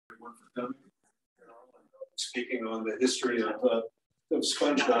everyone for coming. Speaking on the history of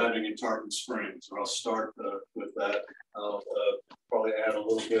sponge diving in Tarpon Springs. I'll start with that. I'll probably add a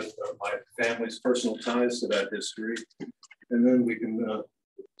little bit of my family's personal ties to that history. And then we can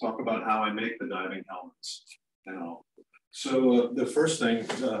talk about how I make the diving helmets. So the first thing,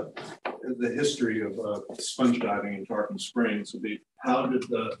 the history of sponge diving in Tarpon Springs would be, how did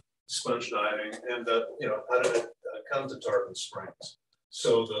the sponge diving and how did it come to Tarpon Springs?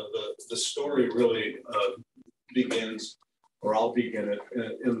 So the story really begins, or I'll begin it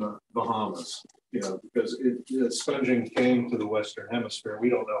in the Bahamas, because sponging came to the Western Hemisphere. We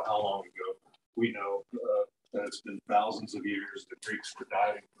don't know how long ago. We know that it's been thousands of years. The Greeks were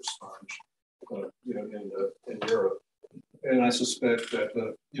diving for sponge, in Europe. And I suspect that,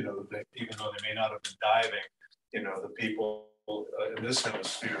 even though they may not have been diving, the people in this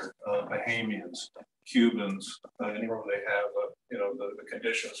hemisphere, Bahamians, Cubans, anywhere they have, the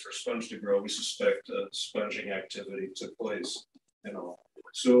conditions for sponge to grow, we suspect sponging activity took place.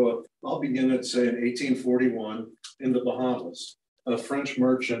 So I'll begin at, say, in 1841 in the Bahamas. A French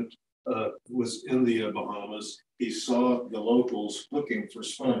merchant was in the Bahamas. He saw the locals looking for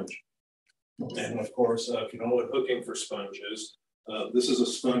sponge. And of course, if you know what hooking for sponge is, this is a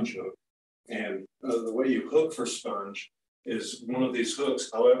sponge hook. And the way you hook for sponge is one of these hooks.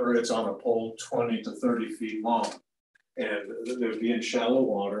 However, it's on a pole 20 to 30 feet long. And they would be in shallow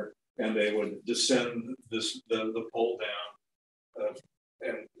water, and they would descend the pole down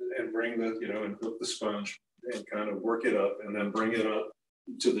and bring and hook the sponge and kind of work it up and then bring it up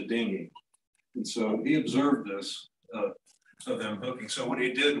to the dinghy. And so he observed this of them hooking. So what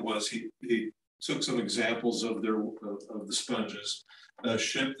he did was he took some examples of the sponges,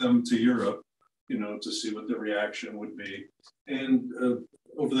 shipped them to Europe, to see what the reaction would be. And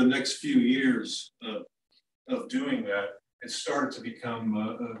over the next few years of doing that, it started to become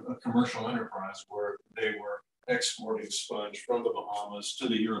a commercial enterprise where they were exporting sponge from the Bahamas to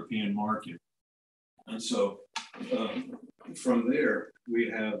the European market. And so from there, we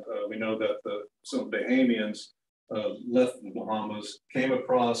know that some Bahamians left the Bahamas, came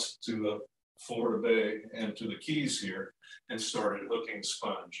across to Florida Bay and to the Keys here, and started hooking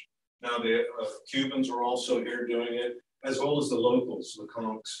sponge. Now the Cubans were also here doing it, as well as the locals. The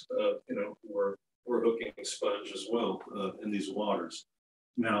conchs, were hooking sponge as well in these waters.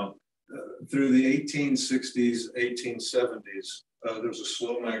 Now, through the 1860s, 1870s, there was a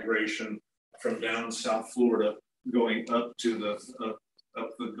slow migration from down South Florida going up to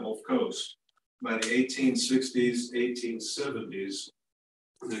up the Gulf Coast. By the 1860s, 1870s,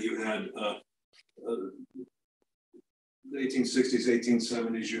 you had the 1860s,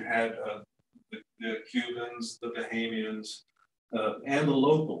 1870s, you had the Cubans, the Bahamians, and the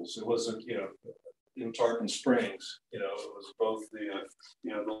locals. It wasn't, in Tarpon Springs, it was both the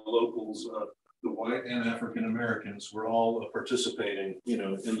locals, the white and African Americans were all participating,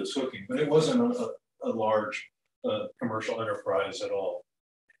 in this hooking, but it wasn't a large commercial enterprise at all.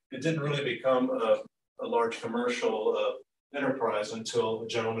 It didn't really become a large commercial enterprise until a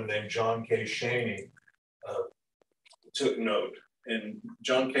gentleman named John K. Shaney took note. And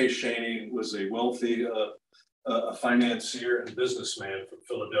John K. Shaney was a wealthy financier and businessman from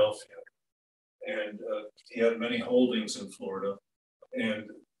Philadelphia. And he had many holdings in Florida.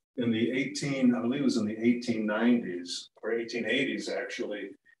 And in the I believe it was in the 1890s or 1880s,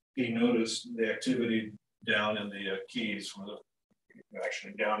 actually, he noticed the activity down in the Keys,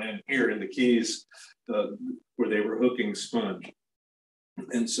 actually down in here in the Keys, where they were hooking sponge.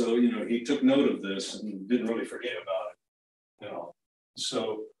 And so, he took note of this and didn't really forget about it.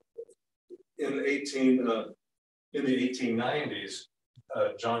 So in the 1890s,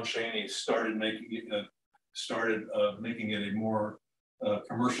 John Shaney started making it a more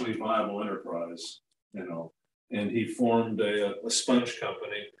commercially viable enterprise, and he formed a sponge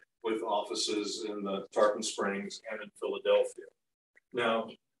company with offices in Tarpon Springs and in Philadelphia.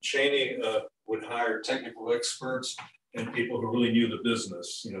 Now, Shaney would hire technical experts and people who really knew the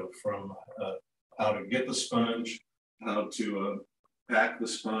business, from how to get the sponge, how to pack the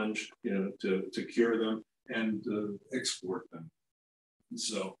sponge, to cure them and export them.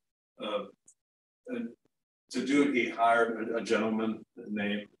 So to do it, he hired a gentleman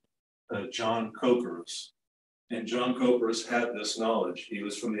named John Kokoros. And John Kokoros had this knowledge. He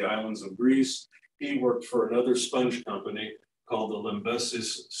was from the islands of Greece. He worked for another sponge company called the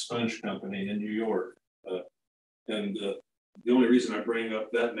Limbesis Sponge Company in New York. The only reason I bring up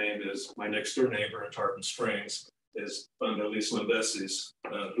that name is my next door neighbor in Tarpon Springs is Bandelis Limbesis,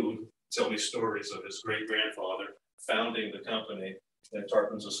 who tell me stories of his great grandfather founding the company. And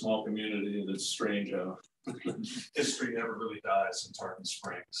Tarpon's a small community, and it's strange how history never really dies in Tarpon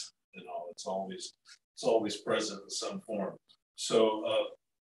Springs. You know, it's always present in some form. So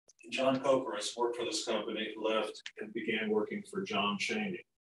John Coperis worked for this company, left, and began working for John Chaney.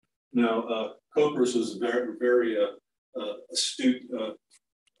 Now, Coperis was a very astute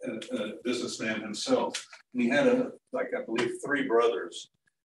businessman himself. And he had, I believe, 3 brothers.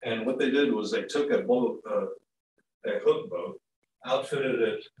 And what they did was they took a boat, a hook boat, outfitted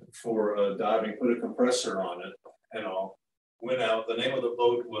it for diving, put a compressor on it, and all. Went out. The name of the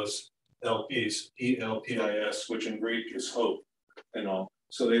boat was Elpis, E-L-P-I-S, which in Greek is hope, and all.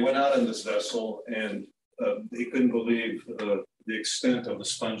 So they went out in this vessel, and they couldn't believe the extent of the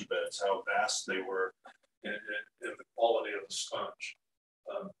sponge beds, how vast they were, and the quality of the sponge.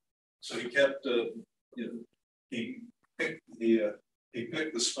 So he kept, he picked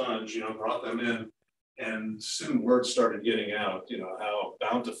the sponge, brought them in, and soon word started getting out, how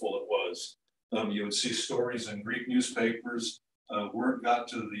bountiful it was. You would see stories in Greek newspapers. Word got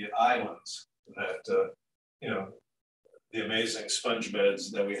to the islands that, the amazing sponge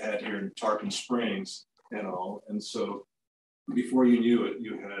beds that we had here in Tarpon Springs and all. And so before you knew it,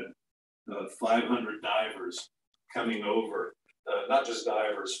 you had 500 divers coming over, not just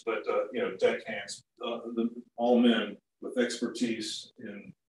divers, but, deckhands, all men with expertise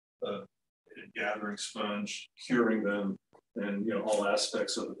in gathering sponge, curing them, and, all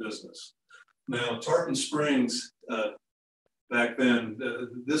aspects of the business. Now, Tarpon Springs, back then,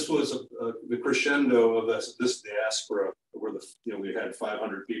 this was the crescendo of this diaspora, where we had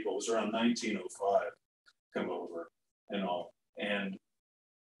 500 people. It was around 1905 come over and all. And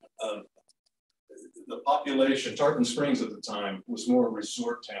the population, Tarpon Springs at the time, was more a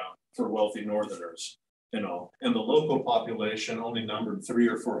resort town for wealthy Northerners and all. And the local population only numbered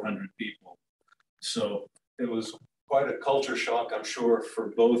 300 or 400 people. So it was quite a culture shock, I'm sure,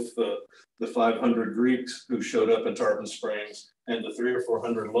 for both the 500 Greeks who showed up in Tarpon Springs and the 300 or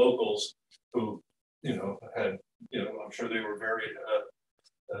 400 locals who, had, I'm sure they were very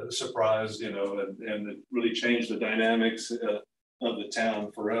surprised, and it really changed the dynamics of the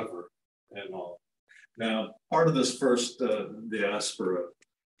town forever and all. Now, part of this first diaspora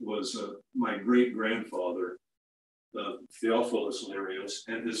was my great-grandfather, Theophilus Lerios,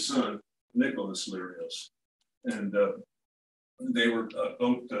 and his son, Nicholas Lerios. And they were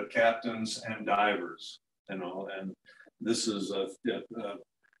both captains and divers and all. And this is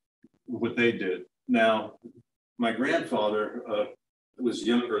what they did. Now, my grandfather was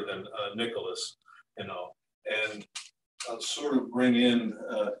younger than Nicholas and all. And I'll sort of bring in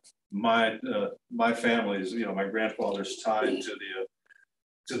my family's, my grandfather's tied to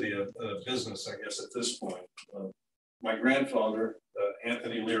the business, I guess, at this point. My grandfather,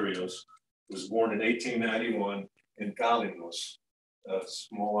 Anthony Lerios, was born in 1891 in Kalymnos, a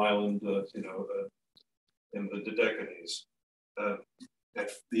small island, in the Dodecanese. At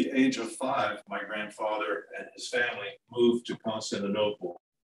the age of 5, my grandfather and his family moved to Constantinople,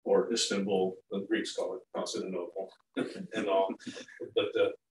 or Istanbul, the Greeks call it Constantinople, and all.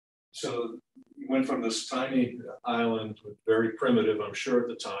 But so he went from this tiny island, very primitive, I'm sure at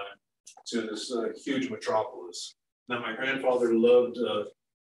the time, to this huge metropolis. Now, my grandfather loved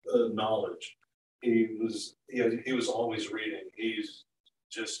knowledge. He was always reading. He's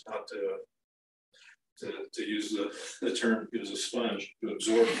just not to use the term, he was a sponge to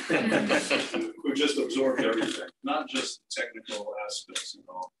absorb, who just absorbed everything, not just the technical aspects and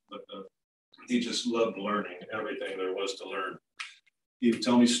all, but he just loved learning everything there was to learn. He would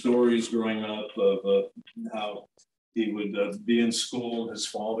tell me stories growing up of how he would be in school. His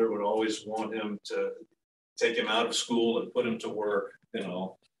father would always want him to take him out of school and put him to work and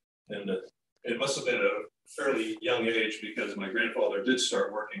all. And it must have been a fairly young age, because my grandfather did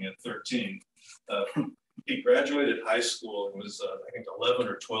start working at 13. He graduated high school and was, I think, 11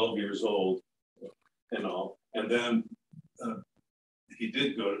 or 12 years old and all. And then he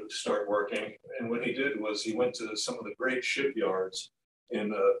did go to start working. And what he did was he went to some of the great shipyards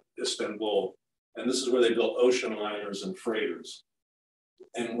in Istanbul. And this is where they built ocean liners and freighters.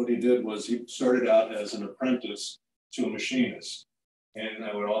 And what he did was he started out as an apprentice to a machinist. And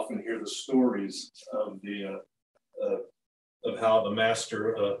I would often hear the stories of of how the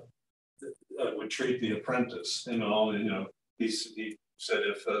master would treat the apprentice and all. He said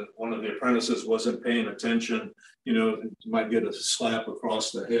if one of the apprentices wasn't paying attention, you might get a slap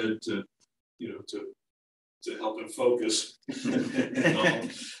across the head to help him focus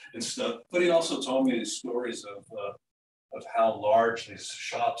and stuff. But he also told me these stories of how large these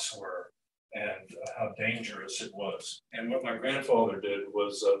shops were and how dangerous it was. And what my grandfather did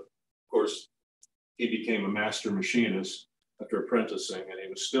was, of course, he became a master machinist after apprenticing, and he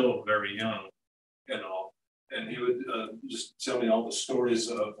was still very young and all. and he would just tell me all the stories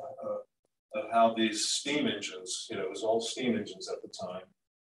of how these steam engines, you know, it was all steam engines at the time,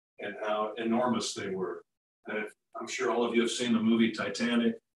 and how enormous they were. And I'm sure all of you have seen the movie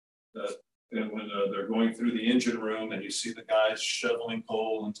Titanic, and when they're going through the engine room and you see the guys shoveling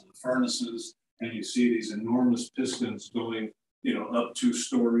coal into the furnaces, and you see these enormous pistons going, you know, up 2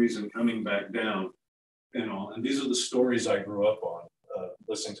 stories and coming back down, and all. And these are the stories I grew up on,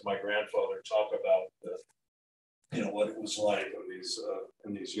 listening to my grandfather talk about, you know, what it was like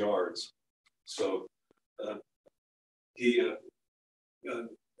in these yards. So he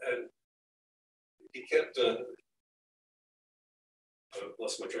kept.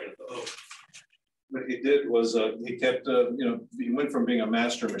 Lost my train of thought. What he did was he kept, you know, he went from being a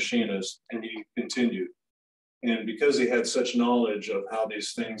master machinist and he continued. And because he had such knowledge of how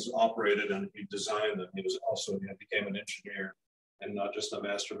these things operated and he designed them, he was also, you know, became an engineer and not just a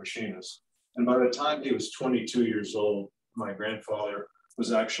master machinist. And by the time he was 22 years old, my grandfather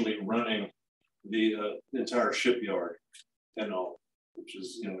was actually running the entire shipyard and all, which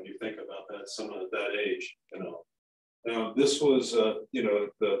is, you know, when you think about that, someone at that age, you know. Now, this was, you know,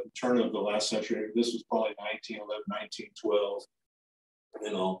 the turn of the last century. This was probably 1911, 1912,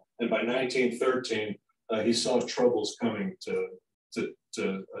 you know. And by 1913, he saw troubles coming to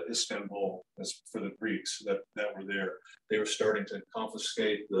Istanbul for the Greeks that were there. They were starting to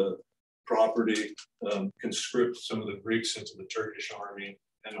confiscate the property, conscript some of the Greeks into the Turkish army,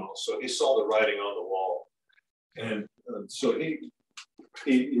 and all. So he saw the writing on the wall, and so he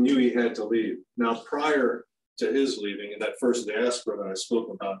knew he had to leave. Now, prior to his leaving, in that first diaspora that I spoke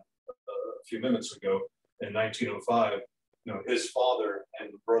about a few minutes ago, in 1905, you know, his father and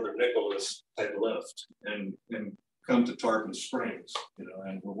brother Nicholas had left and come to Tarpon Springs, you know,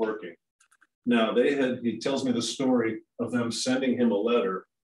 and were working. Now he tells me the story of them sending him a letter,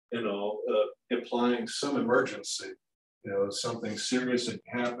 you know, implying some emergency, you know, something serious had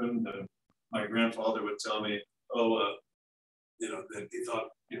happened. And my grandfather would tell me, you know, that he thought,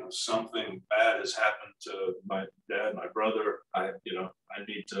 you know, something bad has happened to my dad, my brother. I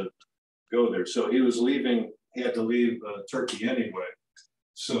need to go there. So he was leaving. He had to leave Turkey anyway.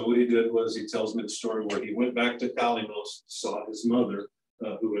 So what he did was, he tells me the story where he went back to Kalimos, saw his mother,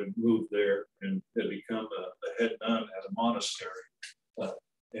 who had moved there and had become a head nun at a monastery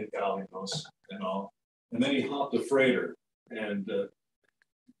in Kalimos and all. And then he hopped a freighter, and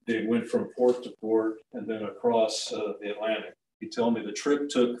they went from port to port and then across the Atlantic. He told me the trip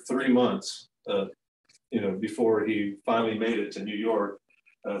took 3 months, you know, before he finally made it to New York,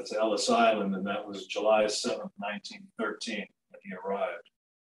 to Ellis Island, and that was July 7th, 1913, when he arrived.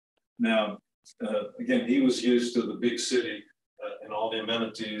 Now, again, he was used to the big city and all the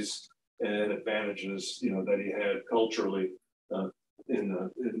amenities and advantages, you know, that he had culturally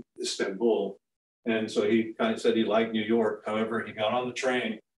in Istanbul. And so he kind of said he liked New York. However, he got on the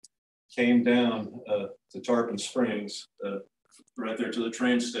train, came down to Tarpon Springs, right there to the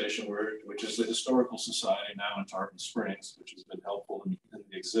train station, which is the Historical Society now in Tarpon Springs, which has been helpful in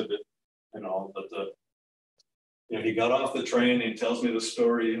the exhibit and all. But you know, he got off the train. He tells me the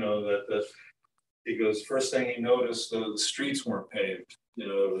story. You know, that he goes, first thing he noticed, the streets weren't paved. You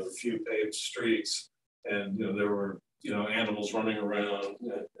know, a few paved streets, and you know, there were, you know, animals running around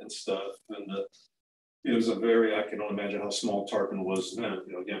and stuff. And it was I can only imagine how small Tarpon was then.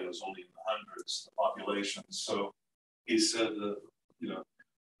 You know, again, it was only in the hundreds, the population. So he said, you know,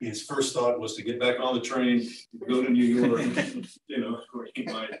 his first thought was to get back on the train, go to New York, you know, where he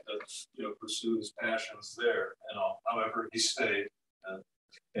might, you know, pursue his passions there and all. However, he stayed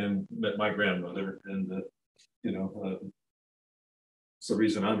and met my grandmother, and you know, it's the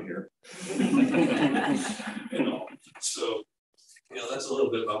reason I'm here. You know, so you know, that's a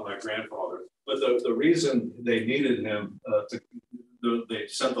little bit about my grandfather. But the reason they needed him they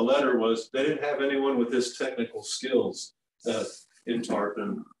sent the letter was they didn't have anyone with his technical skills in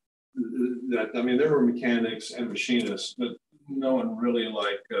Tarpon. I mean, there were mechanics and machinists, but no one really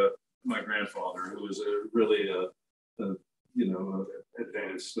like my grandfather, who was really, you know,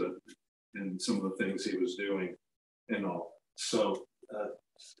 advanced in some of the things he was doing and all. So,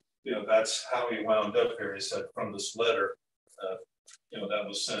 you know, that's how he wound up here. He said from this letter, you know, that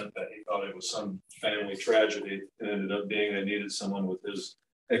was sent, that he thought it was some family tragedy. It ended up being they needed someone with his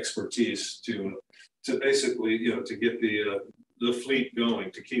expertise to basically, you know, to get the fleet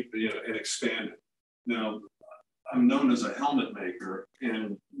going, to keep, you know, and expand it. Now, I'm known as a helmet maker,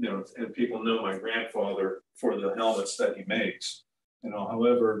 and you know, and people know my grandfather for the helmets that he makes. You know,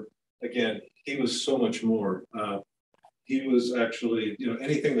 however, again, he was so much more. He was actually, you know,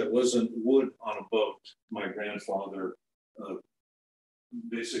 anything that wasn't wood on a boat, my grandfather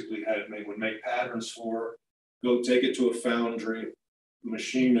basically would make patterns for, go take it to a foundry,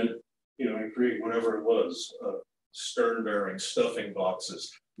 machine it, and create whatever it was, stern bearings, stuffing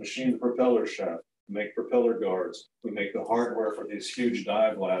boxes, machine the propeller shaft, make propeller guards. We make the hardware for these huge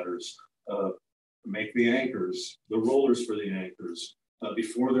dive ladders, make the anchors, the rollers for the anchors.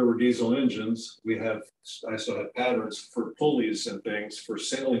 Before there were diesel engines, I still have patterns for pulleys and things for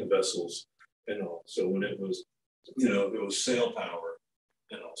sailing vessels, So when it was, it was sail power,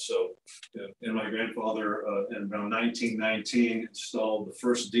 and my grandfather in around 1919 installed the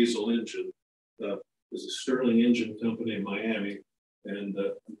first diesel engine. It was a Sterling Engine Company in Miami, and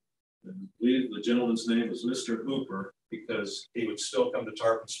I believe the gentleman's name was Mr. Hooper, because he would still come to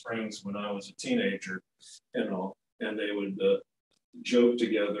Tarpon Springs when I was a teenager, and they would joke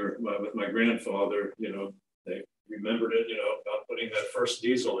together with my grandfather, they remembered it, about putting that first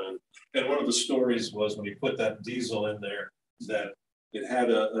diesel in. And one of the stories was when he put that diesel in there, that it had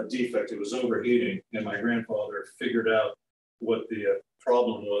a defect, it was overheating, and my grandfather figured out what the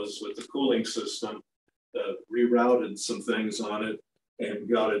problem was with the cooling system, rerouted some things on it, and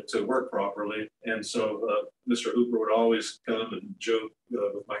got it to work properly. And so Mr. Hooper would always come and joke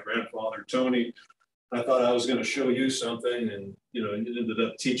with my grandfather, Tony, I thought I was going to show you something, and it ended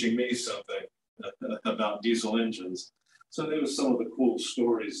up teaching me something about diesel engines. So there was some of the cool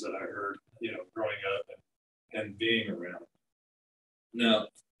stories that I heard, growing up and being around. Now,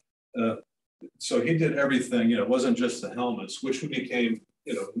 so he did everything. It wasn't just the helmets, which we became,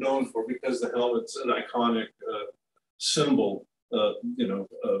 known for, because the helmet's an iconic symbol, of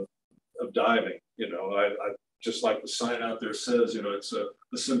diving. I just like the sign out there says, it's a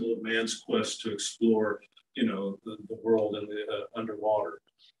symbol of man's quest to explore, the world in the underwater,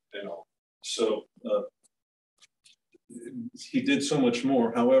 So he did so much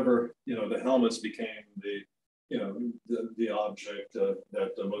more. However, the helmets became the object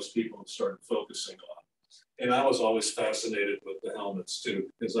that most people started focusing on. And I was always fascinated with the helmets too,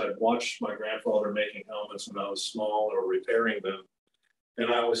 because I'd watched my grandfather making helmets when I was small or repairing them.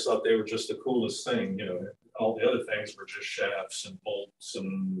 And I always thought they were just the coolest thing. All the other things were just shafts and bolts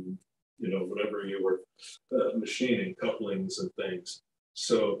and, whatever you were machining, couplings and things.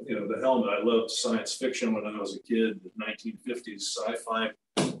 So, the helmet, I loved science fiction when I was a kid, the 1950s sci-fi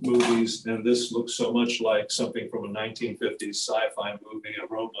movies. And this looks so much like something from a 1950s sci-fi movie, a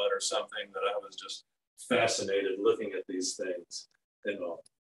robot or something, that I was just fascinated looking at these things and all.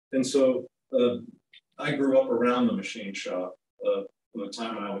 And so I grew up around the machine shop from the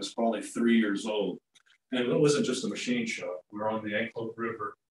time I was probably 3 years old. And it wasn't just a machine shop. We were on the Anklet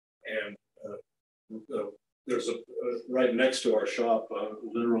River, and there's right next to our shop,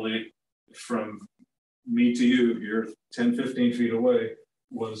 literally from me to you here, 10, 15 feet away,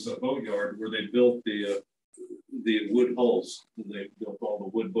 was a boatyard where they built the wood hulls. They built all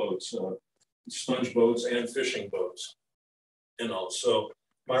the wood boats, sponge boats and fishing boats. So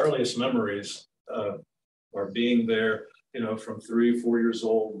my earliest memories are being there, from 3, 4 years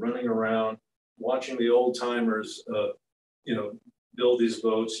old, running around, watching the old timers, build these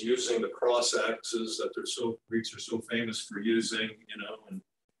boats using the cross axes that Greeks are so famous for using,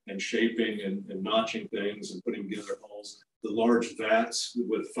 and shaping and notching things and putting together hulls. The large vats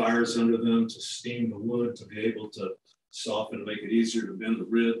with fires under them to steam the wood to be able to soften and make it easier to bend the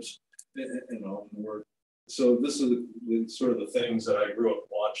ribs, and all more. So this is the sort of the things that I grew up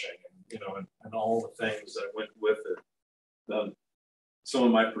watching, and all the things that went with it. Some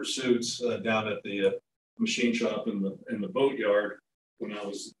of my pursuits down at the machine shop in the boatyard when I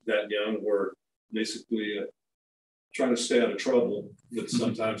was that young were basically trying to stay out of trouble, but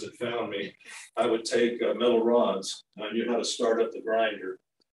sometimes it found me. I would take metal rods. I knew how to start up the grinder,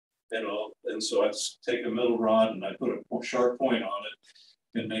 and so I'd take a metal rod and I put a sharp point on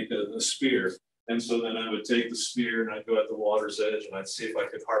it and make a spear. And so then I would take the spear and I'd go at the water's edge and I'd see if I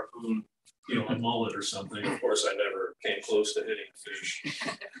could harpoon, a mullet or something. Of course, I never came close to hitting a fish.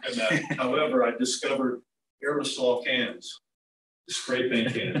 And however, I discovered aerosol cans, spray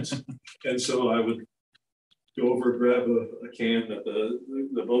paint cans. And so I would go over, grab a can that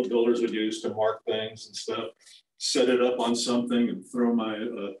the boat builders would use to mark things and stuff, set it up on something and throw my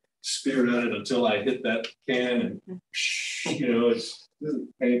spear at it until I hit that can, and the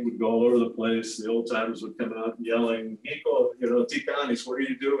paint would go all over the place. The old timers would come out yelling, Nico, Ticanis, what are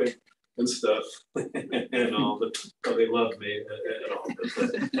you doing? And stuff. And all, but they loved me and all.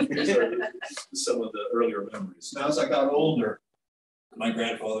 These are some of the earlier memories. Now, as I got older, my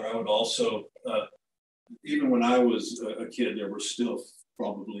grandfather, I would also, even when I was a kid, there were still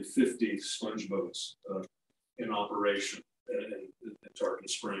probably 50 sponge boats in operation in Tarpon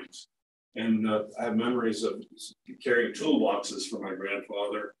Springs. And I have memories of carrying toolboxes for my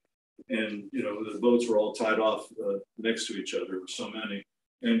grandfather and the boats were all tied off next to each other. There were so many,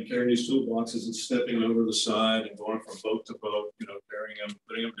 and carrying these toolboxes and stepping over the side and going from boat to boat, carrying them,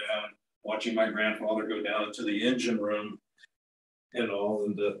 putting them down, watching my grandfather go down into the engine room and all,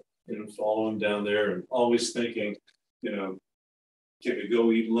 and follow him down there, and always thinking, can we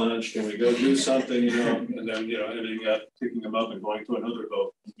go eat lunch? Can we go do something? And then ending up picking them up and going to another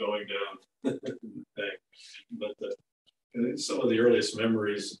boat and going down. But some of the earliest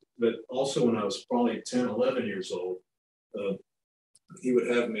memories. But also when I was probably 10, 11 years old, he would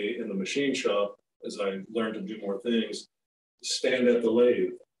have me in the machine shop as I learned to do more things, stand at the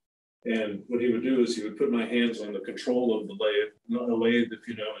lathe. And what he would do is he would put my hands on the control of the lathe. A lathe, if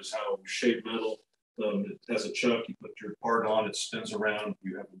you know, is how you shape metal. It has a chuck, you put your part on, it spins around,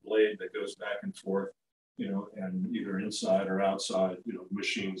 you have a blade that goes back and forth, and either inside or outside,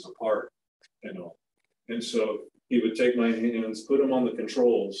 machines apart, And so he would take my hands, put them on the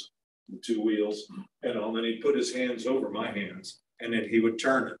controls, the two wheels, and then he'd put his hands over my hands, and then he would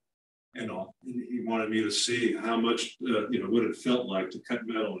turn it, He wanted me to see how much, what it felt like to cut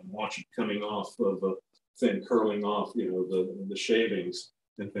metal and watch it coming off of a thing, curling off, the shavings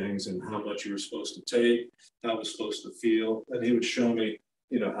and things, and how much you were supposed to take, how it was supposed to feel. And he would show me,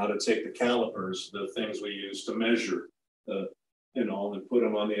 how to take the calipers, the things we use to measure, and put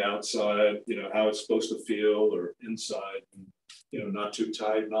them on the outside, how it's supposed to feel, or inside, not too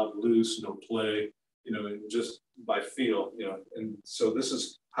tight, not loose, no play, just by feel, And so this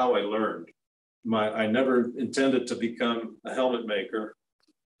is how I learned. I never intended to become a helmet maker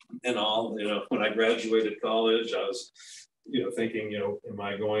and all. When I graduated college, I was thinking, am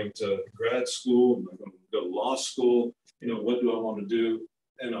I going to grad school? Am I going to go to law school? What do I want to do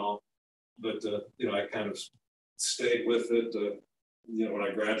and all? But, I kind of stayed with it. When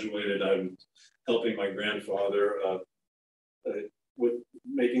I graduated, I'm helping my grandfather with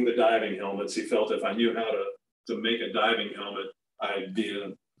making the diving helmets. He felt if I knew how to make a diving helmet, I'd be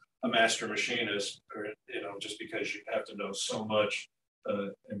a master machinist, or, just because you have to know so much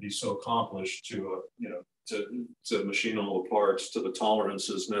and be so accomplished to machine all the parts to the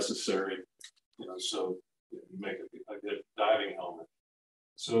tolerances necessary, so you make a good diving helmet.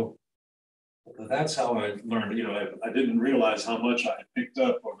 So that's how I learned. I didn't realize how much I had picked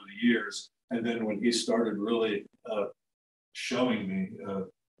up over the years. And then when he started really showing me,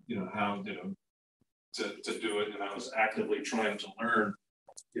 how, to do it, and I was actively trying to learn,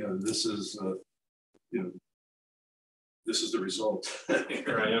 this is, this is the result.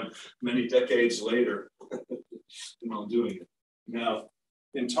 Here I am many decades later, doing it. Now,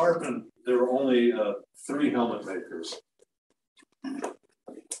 in Tarpon, there were only 3 helmet makers.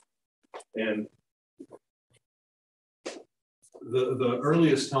 And the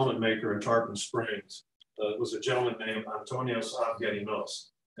earliest helmet maker in Tarpon Springs was a gentleman named Antonios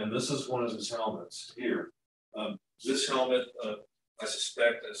Avgerinos. And this is one of his helmets here. This helmet, I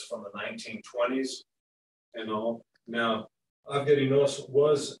suspect, is from the 1920s and all. Now, Avgerinos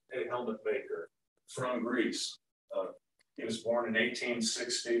was a helmet maker from Greece. He was born in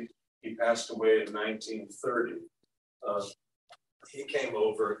 1860. He passed away in 1930. He came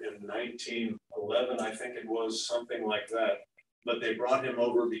over in 1911, I think it was, something like that. But they brought him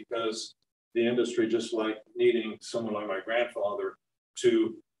over because the industry just like needing someone like my grandfather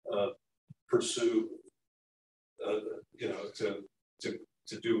to pursue,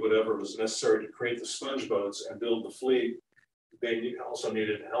 to do whatever was necessary to create the sponge boats and build the fleet. They also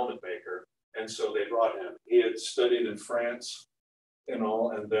needed a helmet maker. And so they brought him. He had studied in France and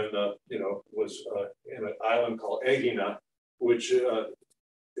all, and then, was in an island called Egina, which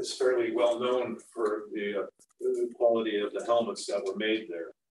is fairly well known for the quality of the helmets that were made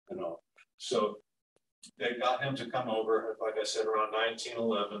there and all. So they got him to come over, like I said, around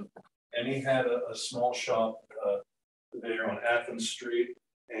 1911, and he had a small shop there on Athens Street,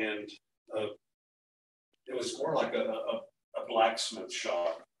 and it was more like a blacksmith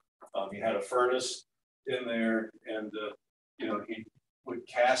shop. He had a furnace in there, and he would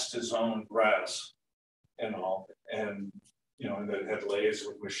cast his own brass and all, and and then had lathes,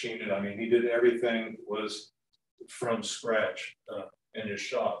 would machine it. I mean, he did everything was from scratch in his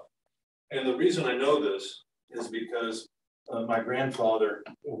shop. And the reason I know this is because my grandfather,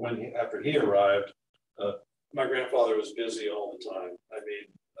 after he arrived, my grandfather was busy all the time. I mean,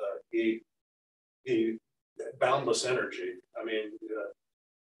 he had boundless energy. I mean,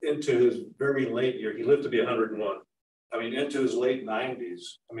 into his very late year, he lived to be 101. I mean, into his late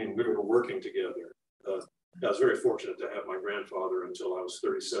 90s, I mean, we were working together. I was very fortunate to have my grandfather until I was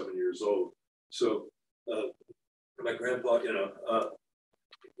 37 years old. So my grandpa,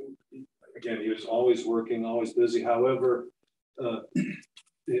 again, he was always working, always busy. However,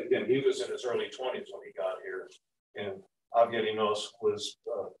 again, he was in his early 20s when he got here, and Avgedinos was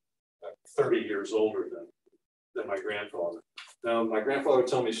 30 years older than my grandfather. Now, my grandfather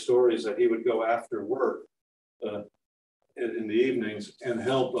told me stories that he would go after work in the evenings and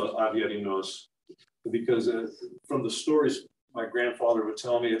help Avgedinos, because from the stories my grandfather would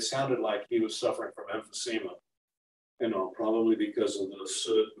tell me, it sounded like he was suffering from emphysema, you know, probably because of the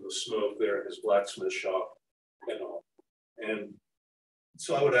soot and the smoke there in his blacksmith shop, you know. And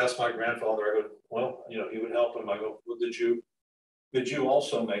so I would ask my grandfather, I go, well, you know, he would help him. I go, well, did you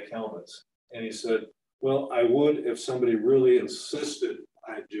also make helmets? And he said, well, I would if somebody really insisted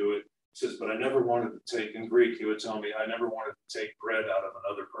I do it. He says, but I never wanted to take, in Greek, he would tell me, I never wanted to take bread out of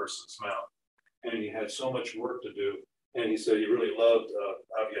another person's mouth. And he had so much work to do. And he said he really loved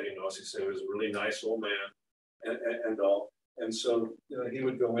Avgedinos. He said he was a really nice old man and all. And so, you know, he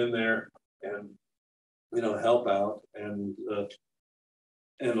would go in there and, you know, help out and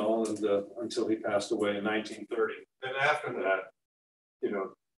all, and until he passed away in 1930. And after that, you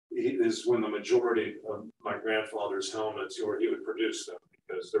know, he is when the majority of my grandfather's helmets, or he would produce them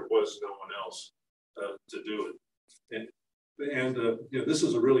because there was no one else to do it. And you know, this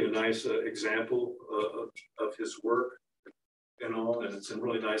is a nice example of his work and all, and it's in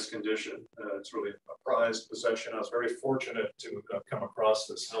really nice condition. It's really a prized possession. I was very fortunate to come across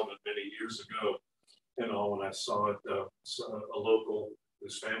this helmet many years ago, you know, when I saw it, a local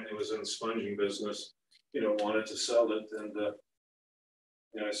whose family was in the sponging business, you know, wanted to sell it. And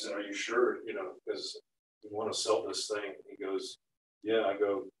you know, I said, are you sure, you know, because we want to sell this thing? He goes, yeah. I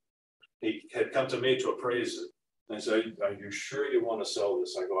go, he had come to me to appraise it. And I said, are you sure you want to sell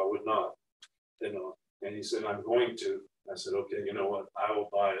this? I go, I would not, you know. And he said, I'm going to. I said, okay, you know what? I will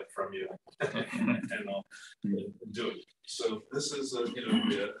buy it from you, and I'll do it. So this is, you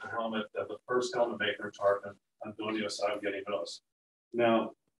know, a helmet, the first helmet maker, Tarpon, Lerios, Avgedinos.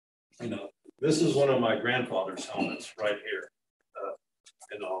 Now, you know, this is one of my grandfather's helmets right here.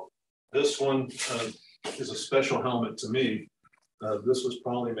 You know, this one is a special helmet to me. This was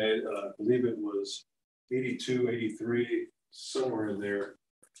probably made, I believe it was 82, 83, somewhere in there.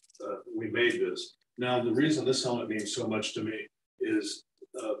 We made this. Now, the reason this helmet means so much to me is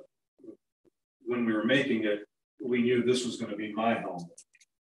when we were making it, we knew this was going to be my helmet.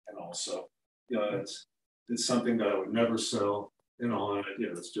 And also, you know, it's something that I would never sell, you know, you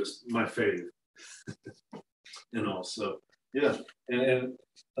know, it's just my fave. And also, yeah, and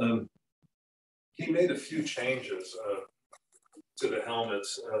he made a few changes to the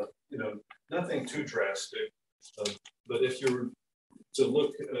helmets, you know, nothing too drastic, but if you were to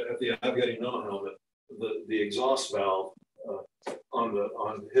look at the Avgedinos helmet, the exhaust valve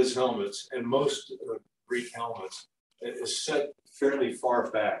on his helmets and most Greek helmets is set fairly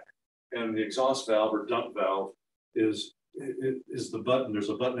far back, and the exhaust valve or dump valve is the button. There's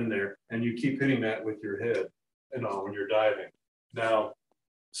a button in there, and you keep hitting that with your head, you know, when you're diving. Now,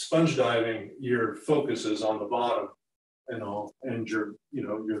 sponge diving, your focus is on the bottom, you know, and you're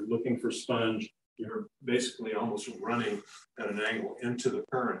looking for sponge. You're basically almost running at an angle into the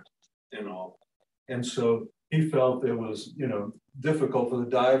current and all. And so he felt it was, you know, difficult for the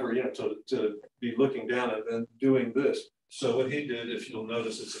diver, you know, to be looking down and then doing this. So what he did, if you'll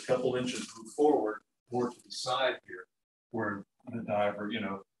notice, it's a couple inches forward, more to the side here, where the diver, you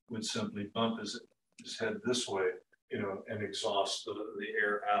know, would simply bump his head this way, you know, and exhaust the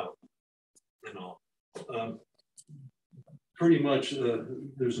air out, you know. Pretty much,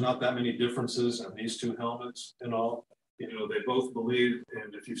 there's not that many differences in these two helmets and all. You know, they both believe,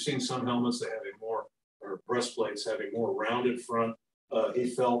 and if you've seen some helmets, they have a more, or breastplates have a more rounded front. He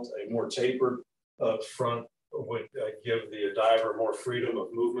felt a more tapered front would give the diver more freedom of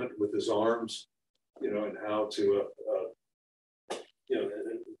movement with his arms, you know, and how to, you know,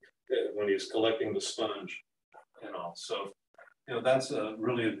 when he's collecting the sponge and all. So, you know, that's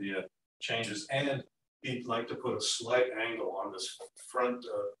really the changes. And he'd like to put a slight angle on this front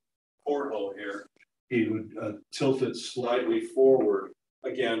porthole here. He would tilt it slightly forward.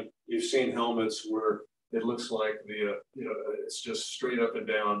 Again, you've seen helmets where it looks like the, you know, it's just straight up and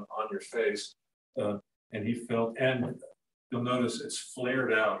down on your face. And he felt, and you'll notice it's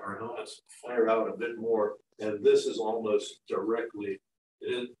flared out, our helmets flare out a bit more. And this is almost directly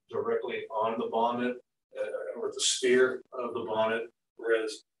on the bonnet or the sphere of the bonnet.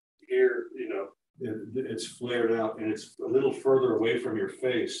 Whereas here, you know, it's flared out and it's a little further away from your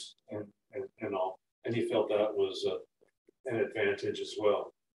face and all. And he felt that was an advantage as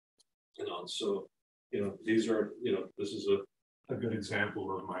well. You know, so, you know, these are, you know, this is a good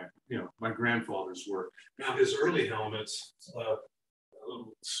example of my, you know, my grandfather's work. Now, his early helmets, a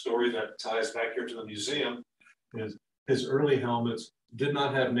little story that ties back here to the museum is his early helmets did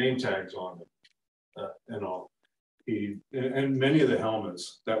not have name tags on them and all. And many of the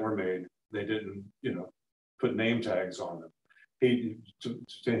helmets that were made, they didn't, put name tags on them.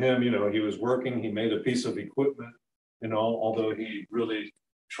 To him, he was working, he made a piece of equipment, although he really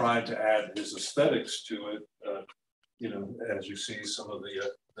tried to add his aesthetics to it, as you see some of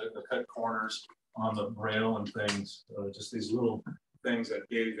the cut corners on the rail and things, just these little things that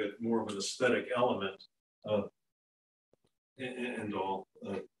gave it more of an aesthetic element and all.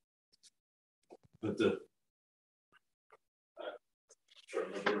 But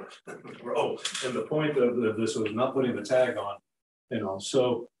and the point of this was not putting the tag on,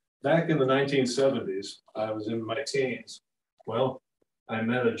 So back in the 1970s, I was in my teens. Well, I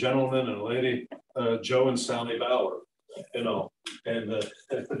met a gentleman and a lady, Joe and Sally Bauer, and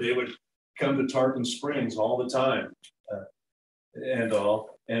they would come to Tarpon Springs all the time,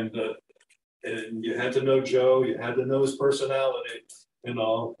 and you had to know Joe, you had to know his personality,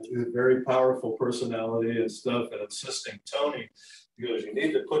 very powerful personality and stuff, and insisting, Tony, because you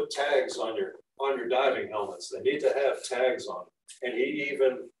need to put tags on your diving helmets. They need to have tags on them. And he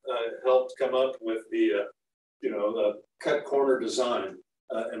even helped come up with the cut corner design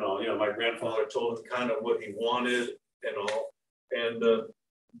my grandfather told him kind of what he wanted and all. And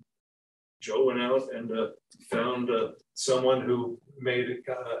Joe went out and found someone who made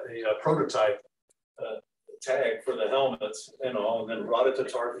a prototype tag for the helmets and all, and then brought it to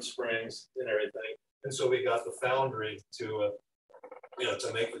Tarpon Springs and everything. And so we got the foundry to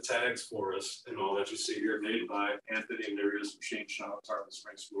make the tags for us and all that you see here, made by Anthony and Lerios Machine Shop, Tarpon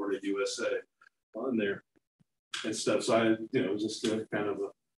Springs, Florida, USA, on there and stuff. So I, just kind of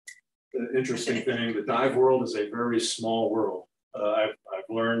an interesting thing. The dive world is a very small world. I've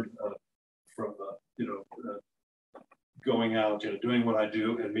learned from going out, doing what I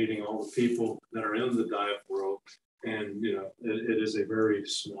do and meeting all the people that are in the dive world, and it is a very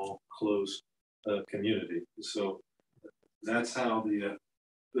small, close community. So that's how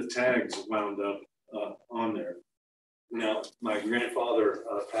the tags wound up on there. Now, my grandfather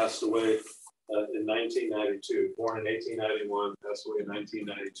passed away in 1992, born in 1891, passed away in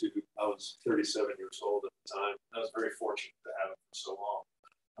 1992. I was 37 years old at the time. I was very fortunate to have him for so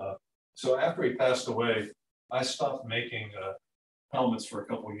long. So after he passed away, I stopped making helmets for a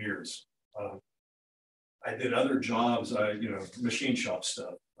couple of years. I did other jobs, machine shop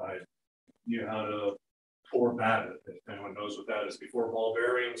stuff. I knew how to pour babbitt, if anyone knows what that is. Before ball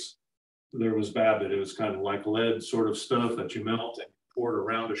bearings, there was babbitt. It was kind of like lead sort of stuff that you melt and poured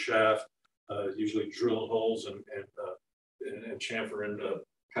around a shaft, usually drill holes and chamfer into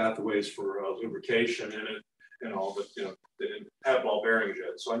pathways for lubrication in it and all, but they didn't have ball bearings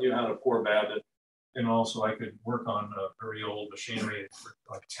yet. So I knew how to pour babbitt, and also I could work on very old machinery,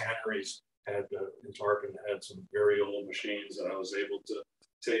 like tanneries in Tarpon had some very old machines that I was able to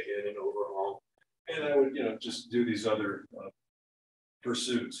take in and overhaul. And I would, just do these other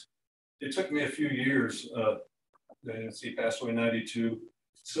pursuits. It took me a few years. He passed away in 92.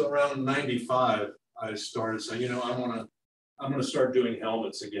 So around 95, I started saying, I'm gonna start doing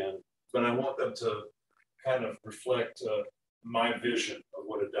helmets again, but I want them to kind of reflect my vision of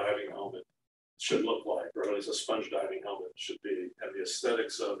what a diving helmet should look like, or at least a sponge diving helmet should be, and the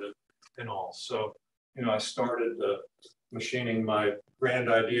aesthetics of it and all. So, I started machining. My grand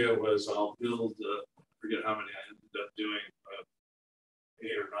idea was I'll build, forget how many I ended up doing,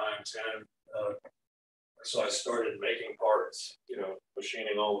 8 or 9, 10. So I started making parts,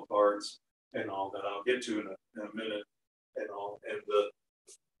 machining all the parts and all that I'll get to in a minute and all. And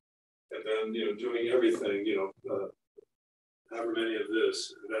then, doing everything, however many of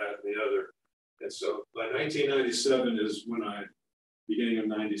this, that, and the other. And so by 1997 is when beginning of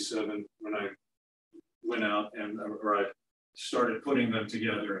 97, when I went out or I started putting them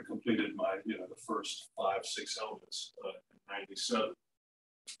together and completed my, the first 5, 6 helmets in 97.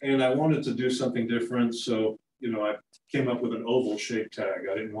 And I wanted to do something different. So, I came up with an oval shaped tag.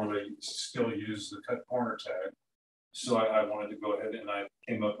 I didn't want to still use the cut corner tag. So I wanted to go ahead and I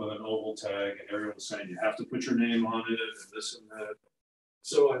came up with an oval tag, and everyone was saying, you have to put your name on it and this and that.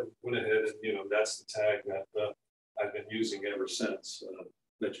 So I went ahead and, that's the tag that I've been using ever since,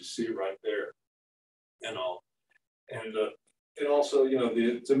 that you see right there and all. And also,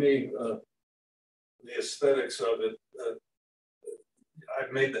 to me, the aesthetics of it,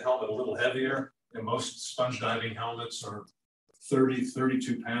 I've made the helmet a little heavier, and most sponge diving helmets are 30,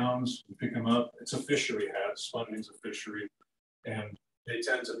 32 pounds. You pick them up. It's a fishery hat. Sponging's a fishery. And they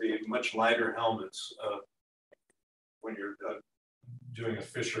tend to be much lighter helmets when you're doing a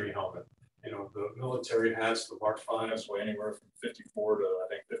fishery helmet. The military hats, the Mark 5s, weigh anywhere from 54 to, I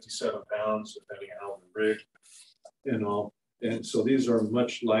think, 57 pounds, depending on how they're rigged. and all. And so these are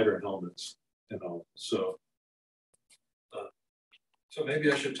much lighter helmets, and all. So, so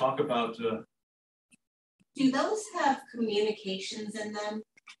maybe I should talk about. Do those have communications in them?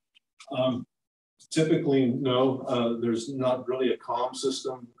 Typically, no. There's not really a comm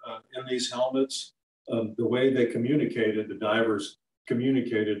system in these helmets. The way they communicated, the divers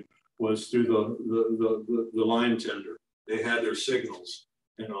communicated, was through the line tender. They had their signals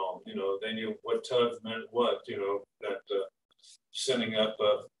and all. You know, they knew what Toth meant what. You know, that sending up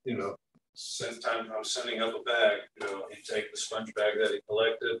you know, I'm sending up a bag. You know, he'd take the sponge bag that he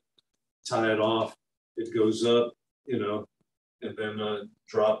collected, tie it off. It goes up. You know. And then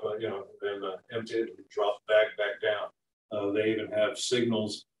drop, you know, then empty it and drop the bag back down. They even have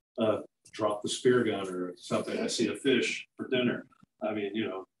signals, drop the spear gun or something. I see a fish for dinner. I mean, you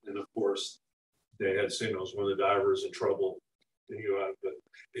know, and of course, they had signals when the diver is in trouble. But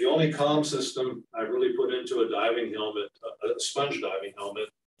the only comm system I really put into a diving helmet, a sponge diving helmet,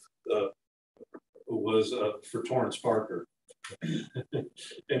 was for Torrance Parker.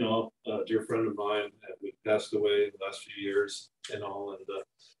 You know, a dear friend of mine, we passed away the last few years and all, and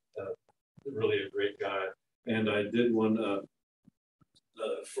really a great guy. And I did one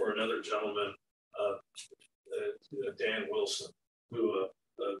for another gentleman, Dan Wilson, who's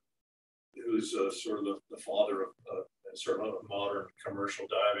sort of the father of sort of modern commercial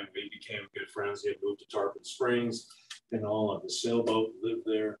diving. We became good friends. He had moved to Tarpon Springs and all on the sailboat, lived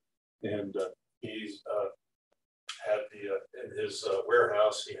there, and he's had in his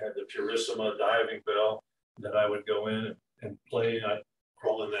warehouse, he had the Purissima diving bell that I would go in and play. I'd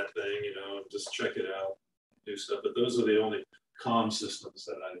crawl in that thing, you know, and just check it out, do stuff. But those are the only comm systems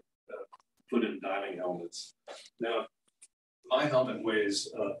that I put in diving helmets. Now, my helmet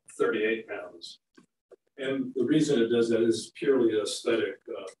weighs 38 pounds. And the reason it does that is purely aesthetic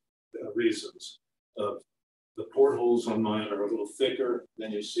reasons. The portholes on mine are a little thicker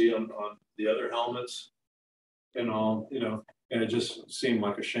than you see on the other helmets. And all, you know, and it just seemed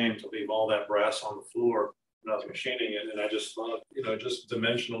like a shame to leave all that brass on the floor when I was machining it. And I just thought, you know, just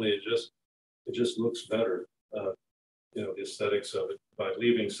dimensionally, it just looks better, you know, the aesthetics of it by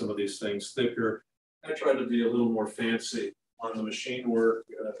leaving some of these things thicker. I try to be a little more fancy on the machine work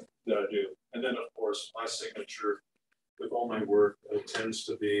that I do. And then, of course, my signature with all my work tends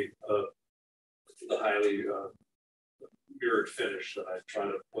to be the highly mirrored finish that I try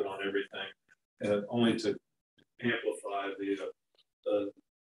to put on everything, only to amplify the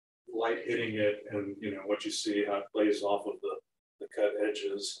light hitting it, and you know what you see, how it plays off of the cut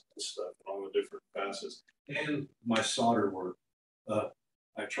edges and stuff, all the different facets, and my solder work.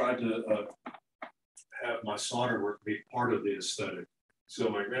 I tried to have my solder work be part of the aesthetic. So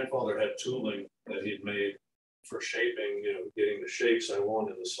my grandfather had tooling that he'd made for shaping, you know, getting the shapes I want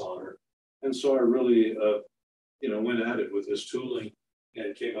in the solder, and so I really, you know, went at it with his tooling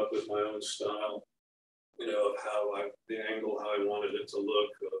and came up with my own style. You know, of the angle, how I wanted it to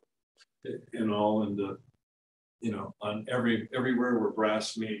look, and all, and you know, on everywhere where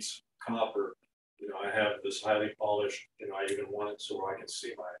brass meets copper, you know, I have this highly polished. You know, I even want it so I can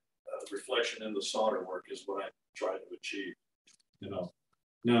see my reflection in the solder work is what I try to achieve. You know,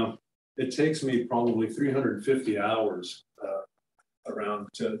 now it takes me probably 350 hours around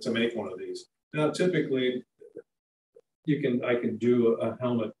to make one of these. Now, typically, I can do a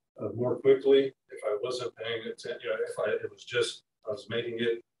helmet more quickly. If I wasn't paying attention, you know, it was just, I was making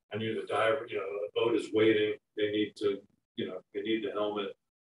it, I knew the diver, you know, the boat is waiting, they need to, you know, they need the helmet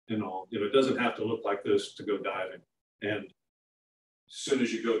and all. You know, it doesn't have to look like this to go diving. And as soon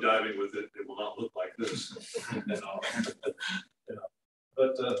as you go diving with it, it will not look like this. And all. You know,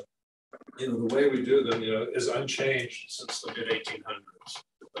 but, you know, the way we do them, you know, is unchanged since the mid-1800s.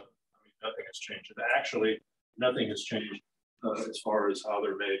 I mean, nothing has changed. And actually, nothing has changed as far as how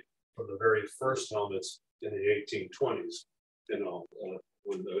they're made from the very first helmets in the 1820s, you know,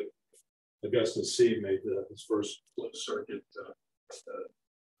 when the Augustus C made his first flip circuit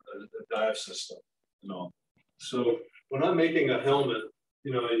dive system, you know. So when I'm making a helmet,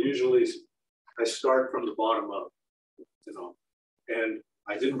 you know, I start from the bottom up, you know, and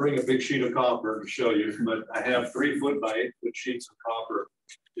I didn't bring a big sheet of copper to show you, but I have 3 foot by 8 foot sheets of copper,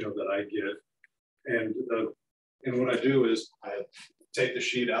 you know, that I get, and what I do is I take the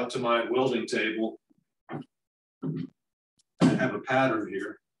sheet out to my welding table. I have a pattern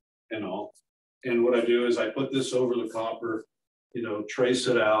here and all. And what I do is I put this over the copper, you know, trace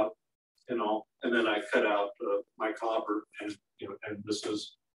it out and all. And then I cut out my copper, and, you know, and this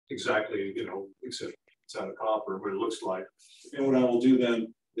is exactly, you know, except it's out of copper, what it looks like. And what I will do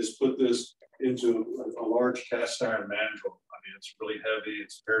then is put this into a large cast iron mandrel. I mean, it's really heavy.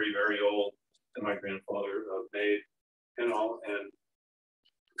 It's very, very old that my grandfather made. and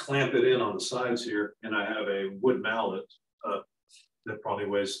clamp it in on the sides here. And I have a wood mallet that probably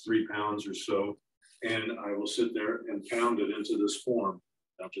weighs 3 pounds or so. And I will sit there and pound it into this form.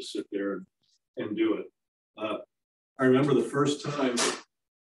 I'll just sit there and do it. I remember the first time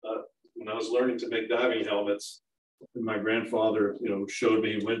when I was learning to make diving helmets, my grandfather, showed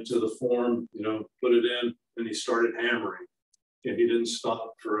me, went to the form, put it in, and he started hammering. And he didn't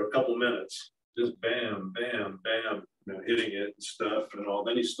stop for a couple minutes, just bam, bam, bam, hitting it and stuff and all.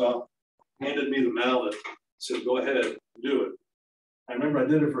 Then he stopped, handed me the mallet, said, "Go ahead, do it." I remember I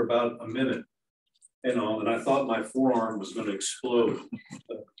did it for about a minute, and I thought my forearm was going to explode.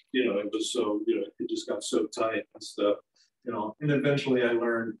 It was so, it just got so tight and stuff, and eventually I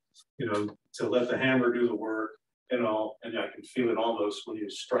learned, to let the hammer do the work, and I can feel it almost when you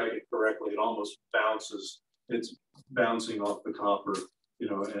strike it correctly, it almost bounces. It's bouncing off the copper,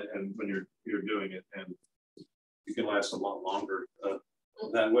 and when you're doing it, and you can last a lot longer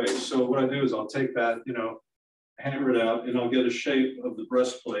that way. So what I do is I'll take that, hammer it out, and I'll get a shape of the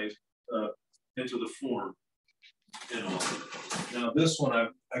breastplate into the form. Now this one,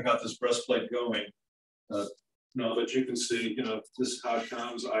 I got this breastplate going. But you can see, this is how it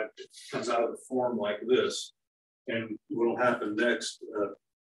comes. It comes out of the form like this. And what will happen next,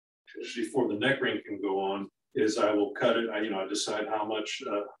 before the neck ring can go on, is I will cut it. I decide how much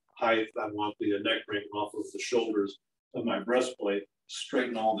height I want the neck ring off of the shoulders of my breastplate,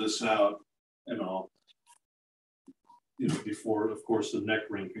 straighten all this out, and before, of course, the neck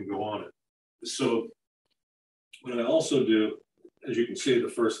ring can go on it. So what I also do, as you can see, the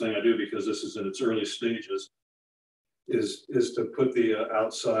first thing I do, because this is in its early stages, is to put the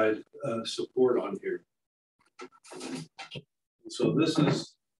outside support on here. So this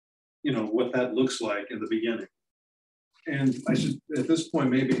is, what that looks like in the beginning. And I should, at this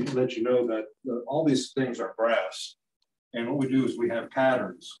point, maybe let you know that all these things are brass. And what we do is we have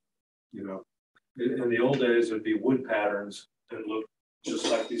patterns, In the old days, it'd be wood patterns that look just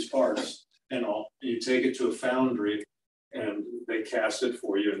like these parts. And you take it to a foundry and they cast it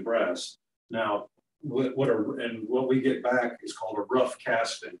for you in brass. Now, what we get back is called a rough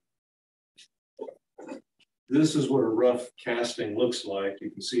casting. This is what a rough casting looks like. You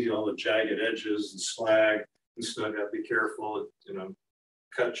can see all the jagged edges and slag and stuff. You have to be careful,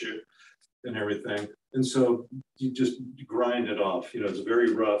 cut you and everything. And so you just grind it off. It's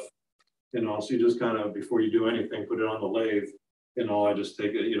very rough. So you just kind of, before you do anything, put it on the lathe. I just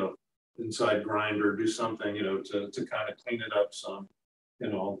take it, inside grinder, do something, to kind of clean it up some,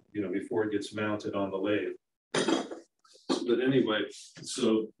 before it gets mounted on the lathe. But anyway,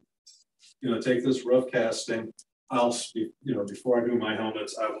 so, take this rough casting. Before I do my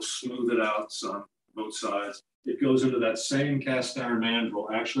helmets, I will smooth it out some, both sides. It goes into that same cast iron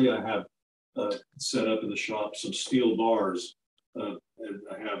mandrel. Actually, I have set up in the shop some steel bars, and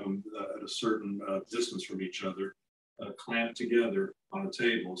I have them at a certain distance from each other, clamped together on a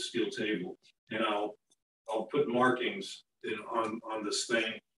table, steel table, and I'll put markings on this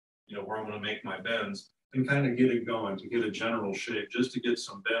thing, where I'm going to make my bends, and kind of get it going to get a general shape, just to get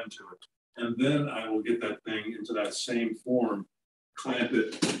some bend to it. And then I will get that thing into that same form, clamp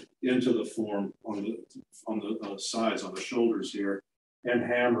it into the form on the sides, on the shoulders here, and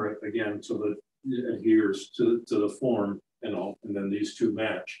hammer it again till it adheres to the form, and then these two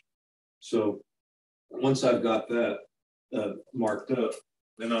match. So once I've got that marked up,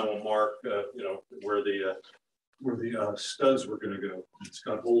 then I will mark, where the studs were going to go. It's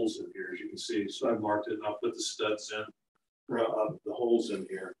got holes in here, as you can see. So I've marked it, and I'll put the studs in, the holes in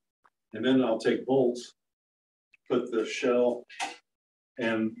here. And then I'll take bolts, put the shell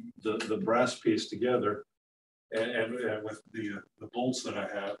and the brass piece together, and with the bolts that I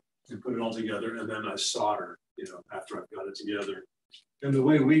have, and put it all together, and then I solder, after I've got it together. And the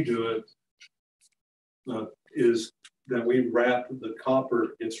way we do it is that we wrap, the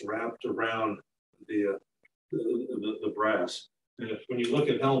copper gets wrapped around the brass. And when you look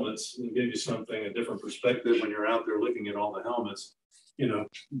at helmets, it'll give you something, a different perspective when you're out there looking at all the helmets.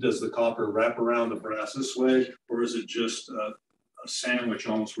 Does the copper wrap around the brass this way, or is it just a sandwich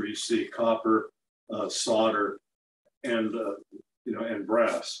almost, where you see copper, solder, and and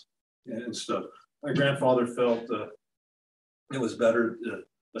brass and stuff? My grandfather felt it was better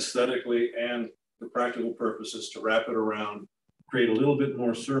aesthetically and for practical purposes to wrap it around, create a little bit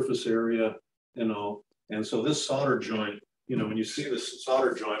more surface area, And so this solder joint, when you see this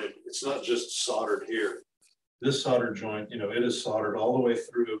solder joint, it's not just soldered here. This solder joint, it is soldered all the way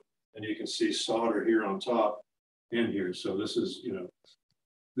through, and you can see solder here on top and here. So this is,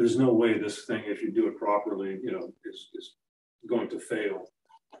 there's no way this thing, if you do it properly, is going to fail,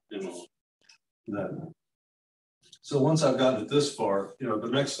 That. So once I've gotten it this far, you know, the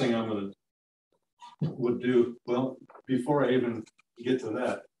next thing would do, well, before I even get to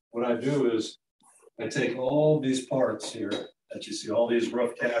that, what I do is I take all these parts here that you see, all these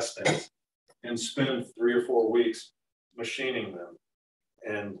rough castings, and spend 3 or 4 weeks machining them.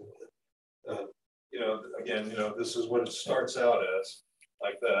 And, you know, again, you know, this is what it starts out as,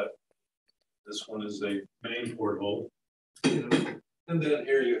 like that. This one is a main porthole. And then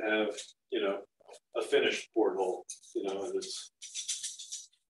here you have, you know, a finished porthole, you know, and it's,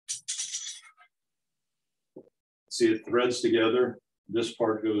 see, it threads together. This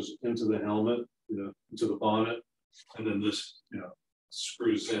part goes into the helmet, you know, into the bonnet, and then this, you know,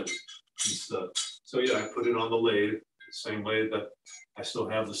 screws in and stuff. So yeah, I put it on the lathe, the same lathe that I still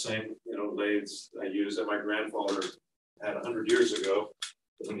have the same, you know, lathes I used that my grandfather had 100 years ago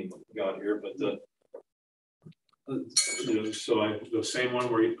when he got here. But you know, so the same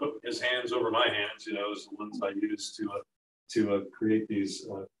one where he put his hands over my hands, you know, is the ones I used to create these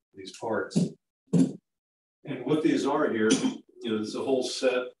parts. And what these are here, you know, it's a whole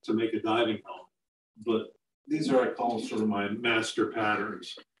set to make a diving helmet. But these are, I call sort of my master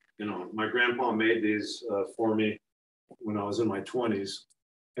patterns. You know, my grandpa made these for me when I was in my 20s,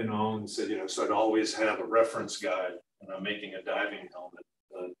 you know, and said, you know, so I'd always have a reference guide when I'm making a diving helmet,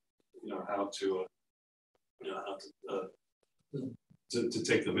 you know, how to, you know, how to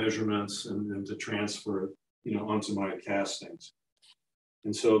take the measurements and to transfer it, you know, onto my castings.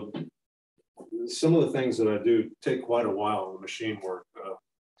 And so some of the things that I do take quite a while in the machine work.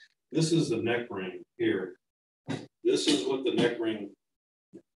 This is the neck ring here. This is what the neck ring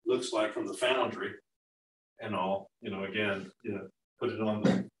looks like from the foundry and all. You know, again, you know, put it on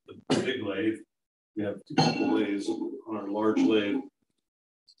the big lathe. We have a couple lathes on our large lathe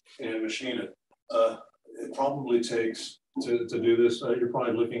and machine it. It probably takes, to do this, you're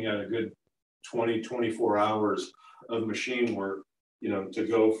probably looking at a good 20, 24 hours of machine work, you know, to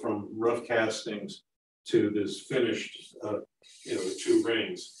go from rough castings to this finished, you know, 2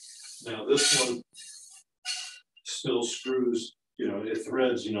 rings. Now this one still screws, you know, it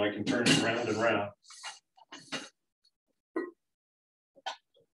threads, you know, I can turn it round and round.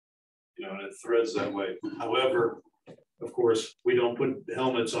 You know, and it threads that way. However, of course, we don't put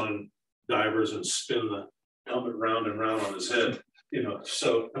helmets on divers and spin the helmet round and round on his head, you know.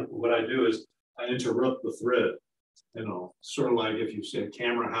 So what I do is I interrupt the thread, you know, sort of like if you say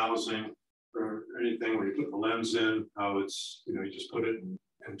camera housing or anything where you put the lens in, how it's, you know, you just put it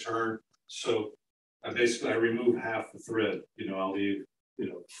and turn. So I remove half the thread, you know, I'll leave, you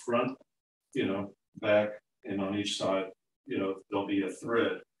know, front, you know, back, and on each side, you know, there'll be a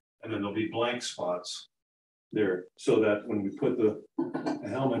thread, and then there'll be blank spots there, so that when we put the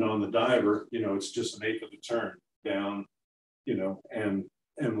helmet on the diver, you know, it's just an 1/8 of a turn down, you know, and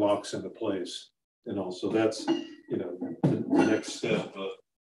locks into place. And also that's, you know, the next step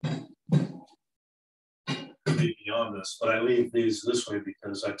could be beyond this, but I leave these this way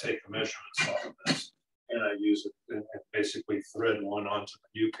because I take the measurements off of this and I use it and basically thread one onto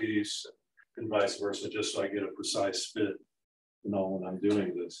the new piece and vice versa, just so I get a precise fit, you know, when I'm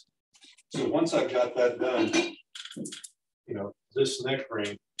doing this. So once I've got that done, you know, this neck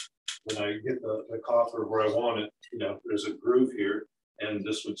ring, when I get the copper where I want it, you know, there's a groove here, and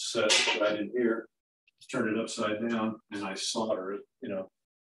this would set right in here, turn it upside down, and I solder it, you know,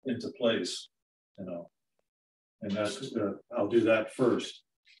 into place, you know, and that's, I'll do that first.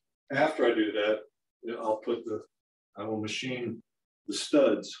 After I do that, you know, I will machine the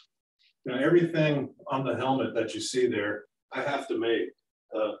studs. Now, everything on the helmet that you see there, I have to make.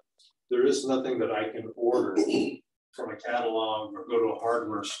 There is nothing that I can order from a catalog or go to a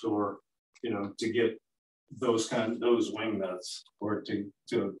hardware store, you know, to get those wing nuts, or to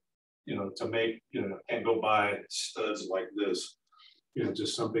you know, to make, you know, I can't go buy studs like this, you know,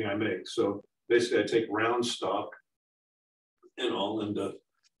 just something I make. So basically I take round stock and all, and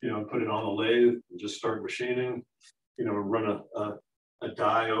you know, put it on the lathe and just start machining, you know, run a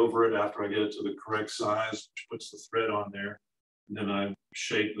die over it after I get it to the correct size, which puts the thread on there. And then I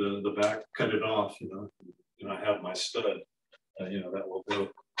shape the back, cut it off, you know, and I have my stud, you know, that will go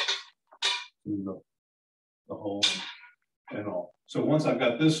through the hole and all. So once I've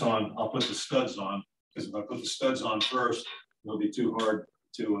got this on, I'll put the studs on, because if I put the studs on first, it'll be too hard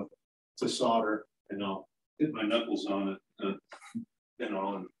to solder, and I'll hit my knuckles on it, you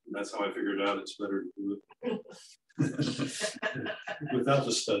know, and that's how I figured out it's better to do it without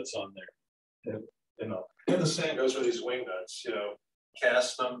the studs on there. You know, and the same goes for these wing nuts, you know,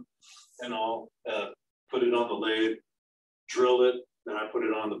 cast them and all, put it on the lathe, drill it, then I put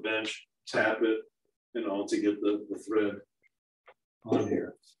it on the bench, tap it, you know, to get the thread on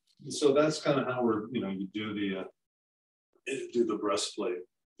here. And so that's kind of how we're, you know, you do do the breastplate.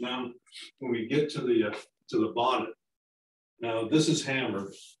 Now, when we get to the bonnet, now this is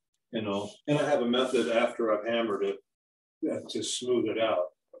hammered, you know, and I have a method after I've hammered it to smooth it out.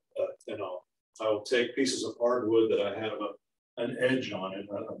 You know, I will take pieces of hardwood that I have an edge on it,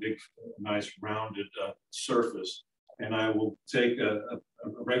 a big, nice rounded surface, and I will take a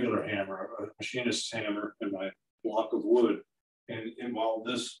regular hammer, a machinist's hammer, and my block of wood, and while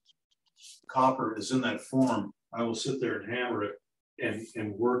this copper is in that form, I will sit there and hammer it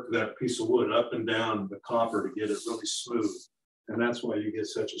and work that piece of wood up and down the copper to get it really smooth. And that's why you get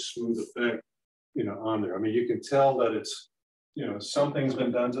such a smooth effect, you know, on there. I mean, you can tell that it's, you know, something's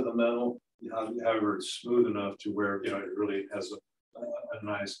been done to the metal, however, it's smooth enough to where, you know, it really has a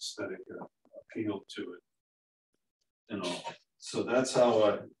nice aesthetic appeal to it. You know, so that's how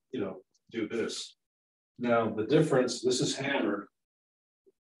I, you know, do this. Now, the difference, this is hammered.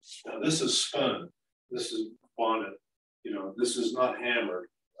 Now, this is spun. This is bonnet. You know, this is not hammered.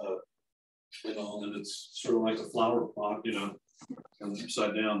 You know, and it's sort of like a flower pot, you know, comes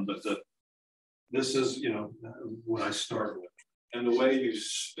upside down. But this is, you know, what I start with. And the way you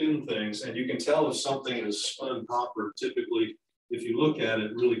spin things, and you can tell if something is spun copper, typically, if you look at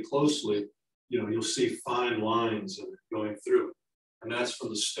it really closely, you know, you'll see fine lines going through it. And that's from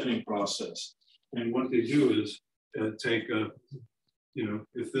the spinning process. And what they do is take a, you know,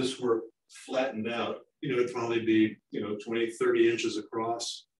 if this were flattened out, you know, it'd probably be, you know, 20, 30 inches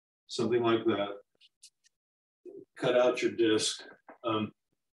across, something like that. Cut out your disc.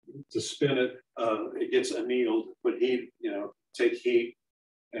 To spin it, it gets annealed, put heat, you know, take heat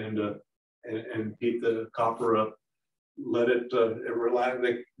and heat the copper up. Let it relax.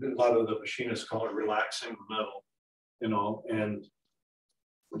 A lot of the machinists call it relaxing the metal, you know, and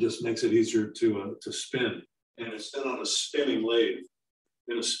it just makes it easier to spin. And it's done on a spinning lathe.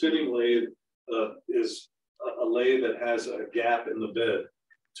 And a spinning lathe is a lathe that has a gap in the bed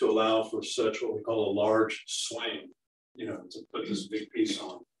to allow for such what we call a large swing, you know, to put this big piece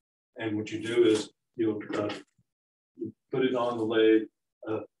on. And what you do is you put it on the lathe.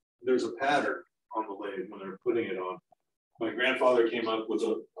 There's a pattern on the lathe when they're putting it on. My grandfather came up with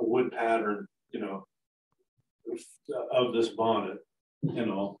a wood pattern, you know, of this bonnet, you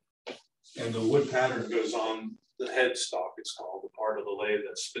know, and the wood pattern goes on the headstock, it's called, the part of the lathe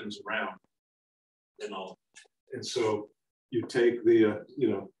that spins around, you know. And so you take the, you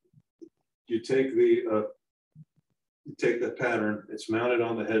know, you take that pattern, it's mounted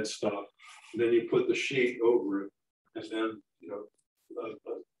on the headstock, and then you put the sheet over it, and then, you know,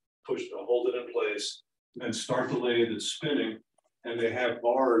 hold it in place, and start the lathe that's spinning, and they have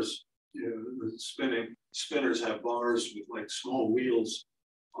bars, you know, spinners have bars with like small wheels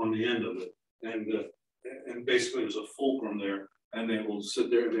on the end of it, and basically there's a fulcrum there, and they will sit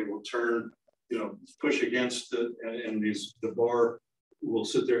there, they will turn, you know, push against it, and the bar will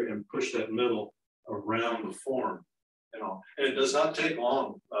sit there and push that metal around the form, you know. And it does not take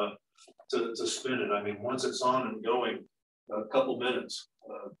long to spin it. I mean, once it's on and going, a couple minutes,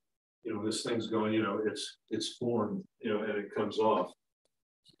 you know, this thing's going, you know, it's formed, you know, and it comes off,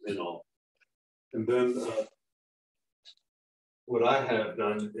 you know. And then what I have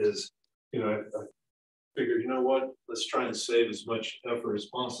done is, you know, I figured, you know what, let's try and save as much effort as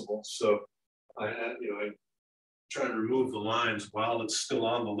possible. So I try to remove the lines while it's still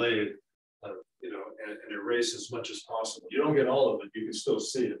on the lathe, you know, and erase as much as possible. You don't get all of it, you can still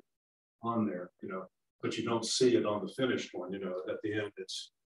see it on there, you know, but you don't see it on the finished one, you know. At the end,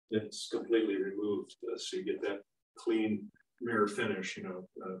 it's completely removed, so you get that clean mirror finish, you know,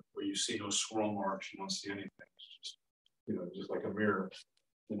 where you see no swirl marks, you don't see anything. It's just, you know, just like a mirror,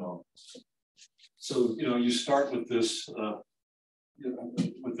 you know. So, you know, you start with this, you know,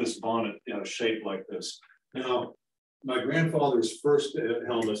 with this bonnet, you know, shaped like this. Now, my grandfather's first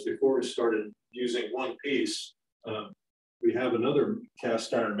helmets, before we started using one piece, we have another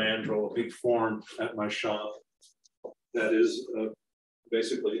cast iron mandrel, a big form at my shop that is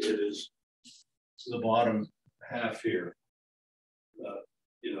basically, it is the bottom half here,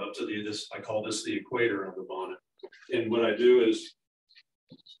 you know, up to this, I call this the equator of the bonnet. And what I do is,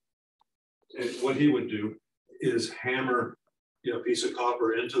 and what he would do is hammer, you know, a piece of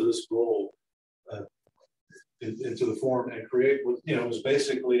copper into this bowl, into the form, and create what, you know, was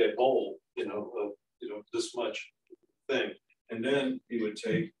basically a bowl, you know, of, you know, this much thing. And then he would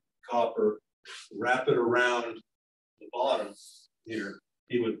take copper, wrap it around the bottom here.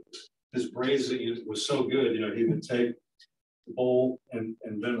 He would, his brazing was so good, you know, he would take the bowl and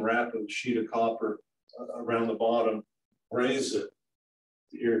then wrap a sheet of copper around the bottom, braze it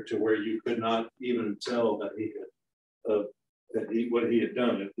here to where you could not even tell that he had what he had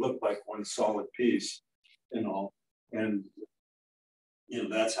done. It looked like one solid piece and all. And, you know,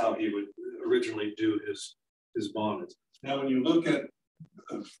 that's how he would originally do his bonnets. Now, when you look at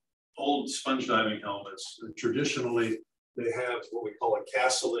old sponge diving helmets, traditionally they have what we call a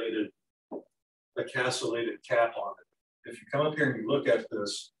castellated cap on it. If you come up here and you look at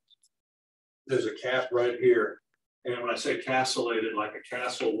this, there's a cap right here. And when I say castellated, like a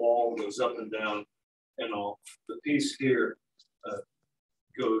castle wall goes up and down and all, the piece here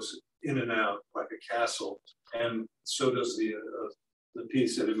goes in and out like a castle. And so does the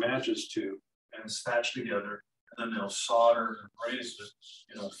piece that it matches to, and it's attached together. And then they'll solder and braze it,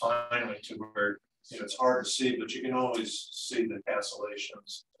 you know, finally to where, you know, it's hard to see, but you can always see the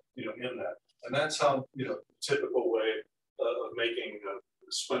castellations, you know, in that. And that's how, you know, typical way of making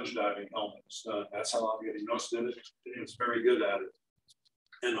sponge diving helmets. That's how Lerios did it. He was very good at it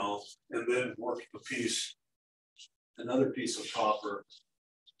and all. And then work the piece, another piece of copper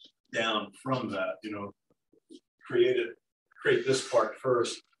down from that, you know, create this part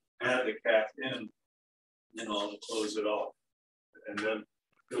first, add the cap in, and all to close it off. And then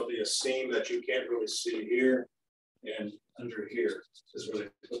there'll be a seam that you can't really see here, and under here is where they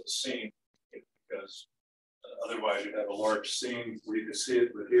put the seam, because otherwise you'd have a large seam where you can see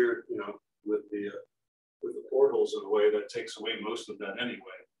it. But here, you know, with the portholes in the way, that takes away most of that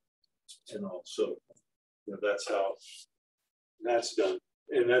anyway. And also, you know, that's how that's done.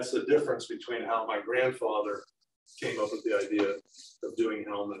 And that's the difference between how my grandfather came up with the idea of doing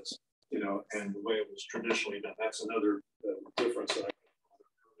helmets, you know, and the way it was traditionally done. That's another difference that I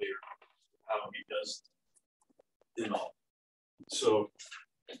mentioned earlier, how he does it, you know. So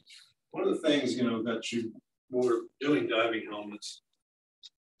one of the things, you know, that when we're doing diving helmets,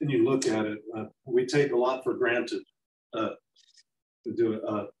 and you look at it, we take a lot for granted to do it.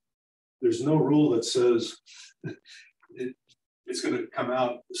 There's no rule that says it's going to come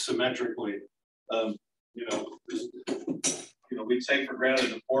out symmetrically. We take for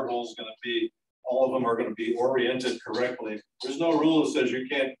granted the porthole is going to be, all of them are going to be oriented correctly. There's no rule that says you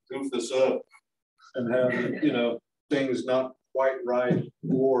can't goof this up and have, you know, things not quite right.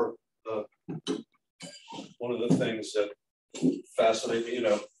 Or one of the things that fascinate me, you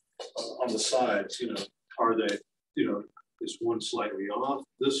know, on the sides, you know, are they, you know, is one slightly off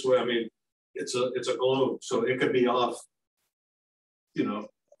this way? I mean, it's a globe, so it could be off, you know,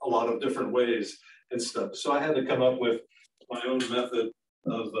 a lot of different ways and stuff. So I had to come up with my own method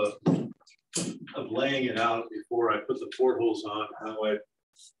of laying it out before I put the portholes on, how I,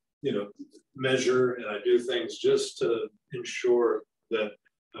 you know, measure, and I do things just to ensure that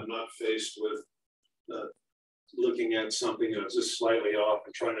I'm not faced with looking at something that's just slightly off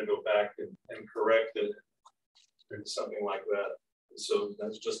and trying to go back and correct it and something like that. And so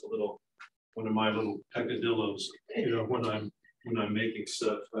that's just one of my little peccadillos, you know, when I'm making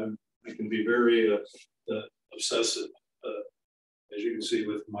stuff. I can be very obsessive, as you can see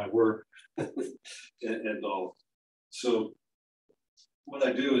with my work and all. So what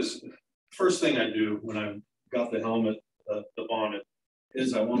I do is, first thing I do when I've got the helmet, the bonnet,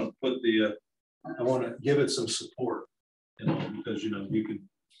 is I want to put I want to give it some support, you know, because, you know, you could,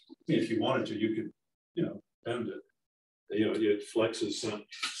 if you wanted to, you could, you know, bend it, you know, it flexes some.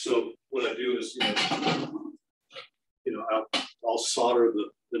 So what I do is, I'll solder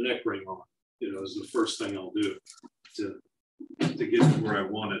the neck ring on, you know, is the first thing I'll do to get it where I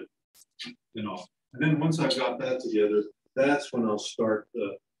want it, you know. And then once I've got that together, that's when I'll start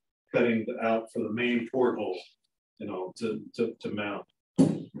cutting out for the main porthole, you know, to mount.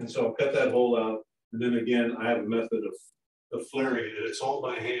 And so I'll cut that hole out, and then again, I have a method of flaring it. It's all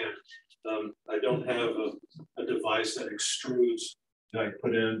by hand. I don't have a device that extrudes that I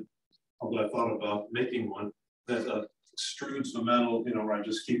put in, although I thought about making one that extrudes the metal, you know, where I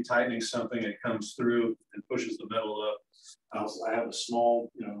just keep tightening something, it comes through and pushes the metal up. I have a small,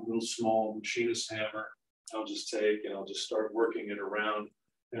 you know, real small machinist hammer. I'll just take and I'll just start working it around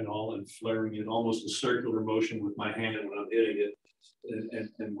and flaring it almost a circular motion with my hand when I'm hitting it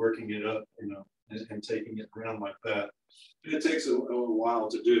and working it up, you know, and taking it around like that. And it takes a while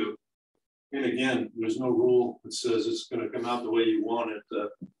to do. And again, there's no rule that says it's going to come out the way you want it.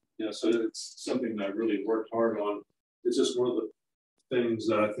 You know, so it's something that I really worked hard on. It's just one of the things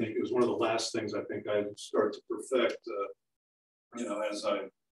that I think, it was one of the last things I think I start to perfect, you know, as I,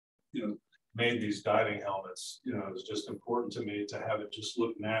 you know, made these diving helmets. You know, it was just important to me to have it just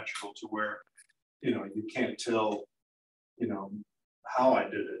look natural, to where, you know, you can't tell, you know, how I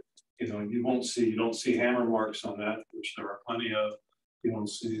did it. You know, you don't see hammer marks on that, which there are plenty of. You don't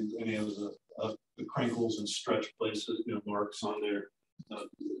see any of the crinkles and stretch places, you know, marks on there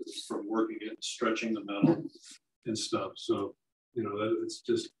from working it, stretching the metal and stuff. So, you know, it's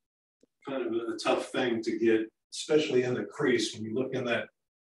just kind of a tough thing to get especially in the crease, when you look in that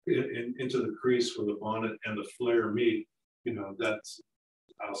into the crease where the bonnet and the flare meet, you know, that's,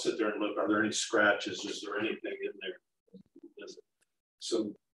 I'll sit there and look, are there any scratches? Is there anything in there?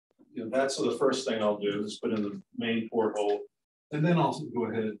 So, you know, that's the first thing I'll do is put in the main porthole, and then I'll go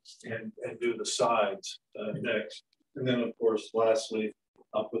ahead and do the sides next. And then, of course, lastly,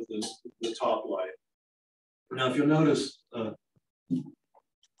 I'll put the top light. Now, if you'll notice, a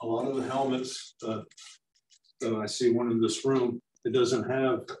lot of the helmets, I see one in this room, it doesn't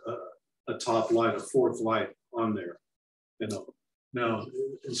have a top light, a fourth light on there. You know, now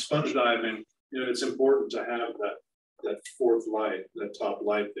in sponge diving, you know, it's important to have that fourth light, that top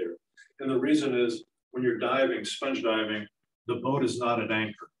light there. And the reason is when you're diving, sponge diving, the boat is not at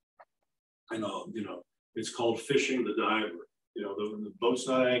anchor. You know, it's called fishing the diver. You know, the boat's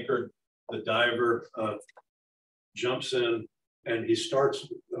not anchored. The diver jumps in and he starts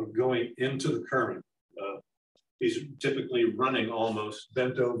going into the current. He's typically running almost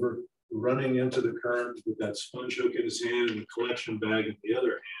bent over, running into the current with that sponge hook in his hand and a collection bag in the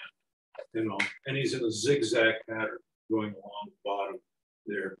other hand, you know, and he's in a zigzag pattern going along the bottom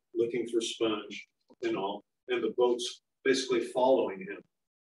there, looking for sponge and all, and the boat's basically following him.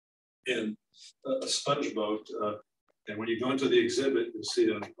 And a sponge boat, and when you go into the exhibit, you'll see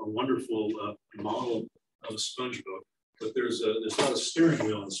a wonderful model of a sponge boat, but there's not a steering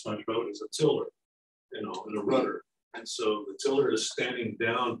wheel in a sponge boat, it's a tiller, you know, and a rudder. And so the tiller is standing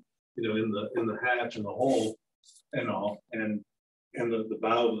down, you know, in the hatch and the hole and all, and the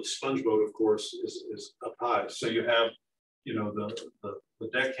bow of the sponge boat, of course, is up high. So you have, you know, the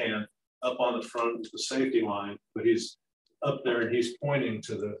deckhand up on the front with the safety line, but he's up there and he's pointing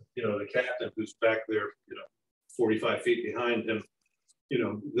to the, you know, the captain who's back there, you know, 45 feet behind him, you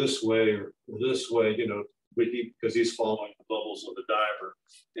know, this way or this way, you know, because he's following the bubbles of the diver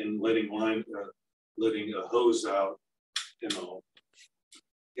and letting a hose out, you know.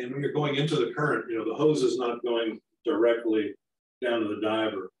 And when you're going into the current, you know, the hose is not going directly down to the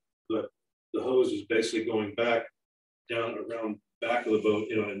diver, but the hose is basically going back down around back of the boat,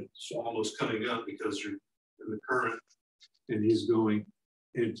 you know, and it's almost coming up because you're in the current and he's going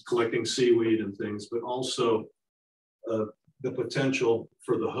and collecting seaweed and things, but also the potential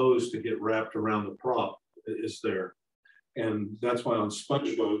for the hose to get wrapped around the prop is there. And that's why on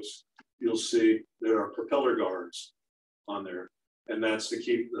sponge boats, you'll see there are propeller guards on there. And that's to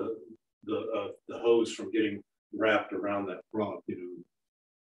keep the hose from getting wrapped around that prop, you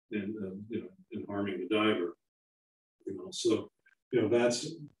know, and harming the diver. You know, so, you know,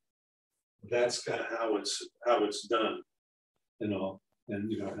 that's kind of how it's done, you know,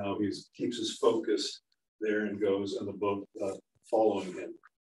 and you know how he keeps his focus there and goes and the boat following him.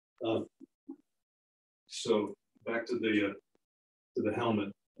 So back to the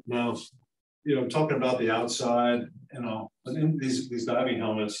helmet. Now, you know, talking about the outside, you know, and in these diving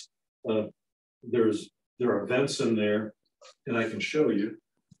helmets, there are vents in there, and I can show you.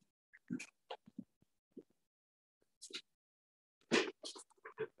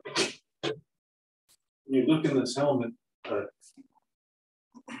 When you look in this helmet,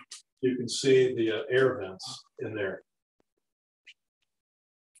 you can see the air vents in there,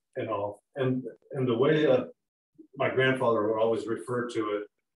 and all. And the way my grandfather would always refer to it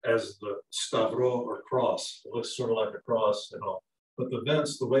as the stavro or cross. It looks sort of like a cross and all. But the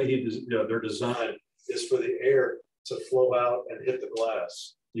vents, the way they're designed is for the air to flow out and hit the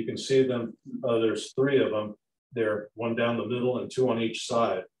glass. You can see them. There's 3 of them. They're one down the middle and 2 on each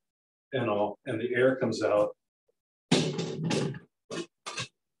side, and all. And the air comes out.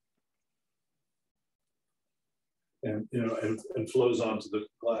 And you know, and flows onto the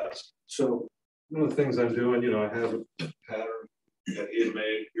glass. So one of the things I'm doing, you know, I have a pattern that he had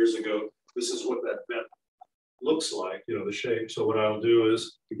made years ago. This is what that vent looks like, you know, the shape. So what I'll do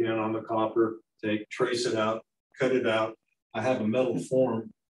is, again, on the copper, trace it out, cut it out. I have a metal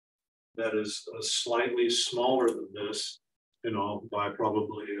form that is slightly smaller than this, you know, by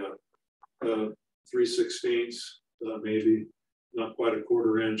probably 3/16, maybe not quite a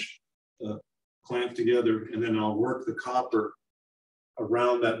 1/4 inch, clamped together, and then I'll work the copper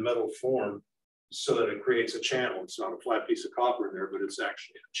around that metal form so that it creates a channel. It's not a flat piece of copper in there, but it's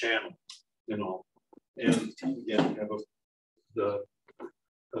actually a channel, you know. And again, have the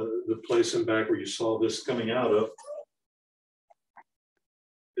place in back where you saw this coming out of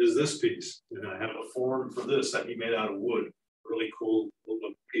is this piece. And I have a form for this that he made out of wood, really cool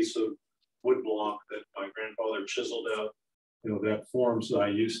little piece of wood block that my grandfather chiseled out. You know, that form, so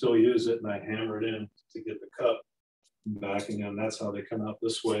I still use it, and I hammer it in to get the cup back, and then that's how they come out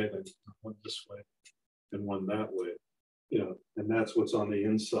this way, then one this way, and one that way. You know, and that's what's on the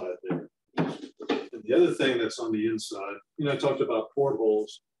inside there. And The other thing that's on the inside, I talked about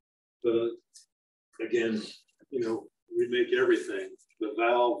portholes, but again, we make everything, the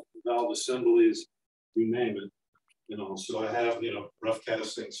valve assemblies, you name it. So I have, rough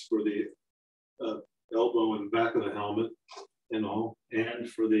castings for the elbow and back of the helmet, and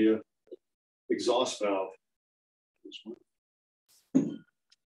for the exhaust valve.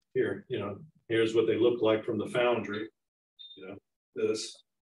 Here, here's what they look like from the foundry, this,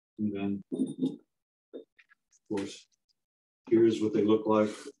 and then, of course, here's what they look like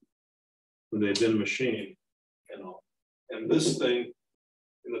when they've been machined, and this thing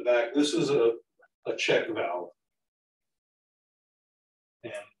in the back, this is a check valve,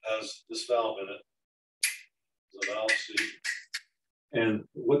 and has this valve in it, the valve seat. And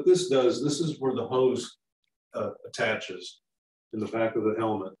what this does, this is where the hose attaches in the back of the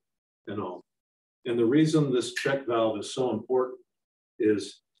helmet and all. And the reason this check valve is so important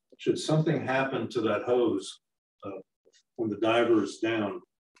is, should something happen to that hose when the diver is down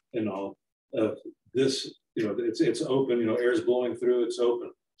this, it's open, air's blowing through, it's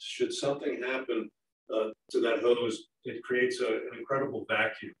open. Should something happen to that hose, it creates an incredible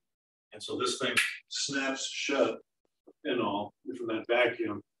vacuum. And so this thing snaps shut from that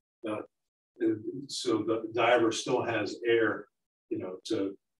vacuum. So the diver still has air,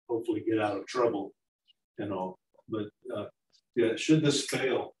 to hopefully get out of trouble But yeah, should this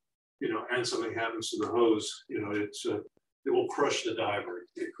fail, and something happens to the hose, it will crush the diver.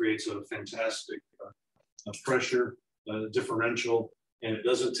 It creates a fantastic pressure differential, and it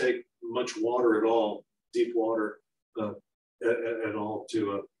doesn't take much water at all, deep water at all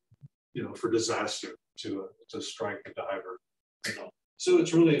to, for disaster to strike the diver. So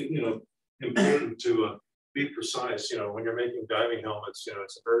it's really, important to be precise. When you're making diving helmets,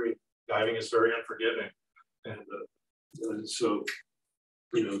 diving is very unforgiving, and so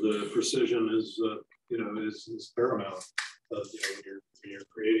the precision is is paramount. When you're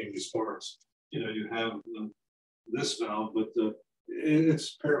creating these parts, you have this valve, but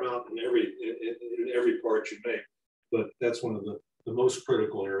it's paramount in every part you make. But that's one of the most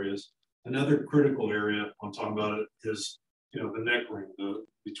critical areas. Another critical area I'm talking about it is the neck ring,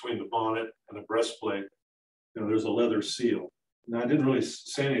 between the bonnet and the breastplate. There's a leather seal. Now I didn't really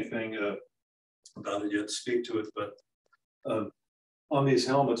say anything about it yet, speak to it, but on these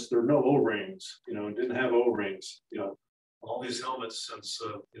helmets there are no O-rings. Didn't have O-rings. All these helmets since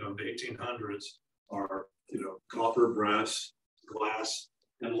the 1800s are copper, brass, glass,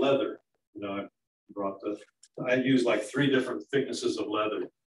 and leather. I use like 3 different thicknesses of leather.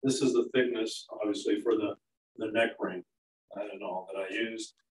 This is the thickness, obviously, for the neck ring that I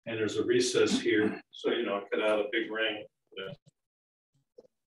used. And there's a recess here, so I cut out a big ring,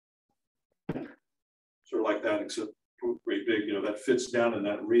 sort of like that, except pretty big. That fits down in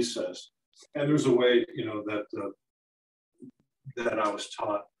that recess. And there's a way, that I was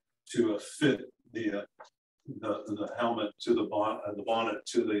taught to fit the helmet to the bonnet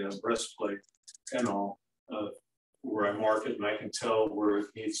to the breastplate and all, where I mark it and I can tell where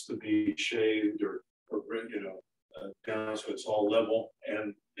it needs to be shaved or down so it's all level,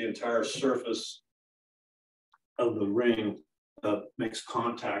 and the entire surface of the ring makes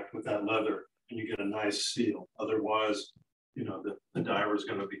contact with that leather, and you get a nice seal. Otherwise, the diver is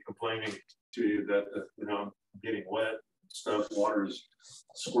going to be complaining to you that I'm getting wet. Stuff, water's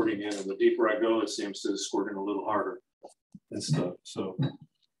squirting in, and the deeper I go, it seems to squirt in a little harder and stuff. So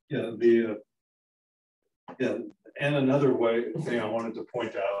yeah, and another thing I wanted to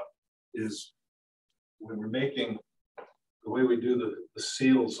point out is when we're making, the way we do the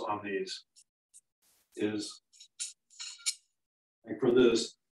seals on these is, like for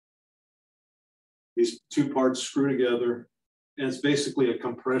this, these 2 parts screw together, and it's basically a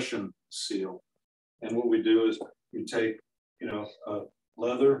compression seal. And what we do is you take,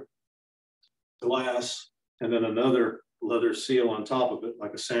 leather, glass, and then another leather seal on top of it,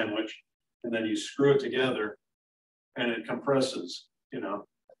 like a sandwich, and then you screw it together, and it compresses,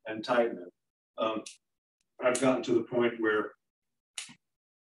 and tighten it. I've gotten to the point where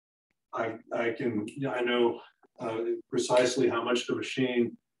I know precisely how much to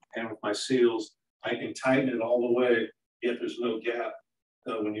machine, and with my seals, I can tighten it all the way, yet there's no gap.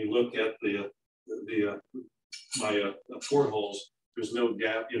 When you look at my portholes, there's no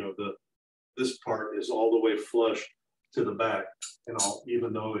gap. This part is all the way flush to the back,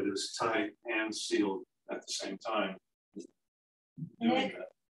 even though it is tight and sealed at the same time. Nick,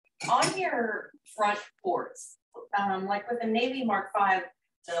 on your front ports, like with the Navy Mark V,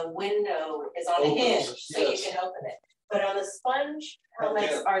 the window is on a hinge, so yes, you can open it. But on the sponge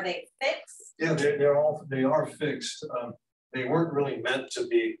helmets, are they fixed? Yeah, they are fixed. They weren't really meant to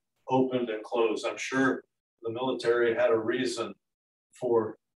be opened and closed. I'm sure the military had a reason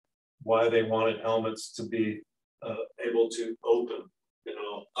for why they wanted helmets to be able to open. You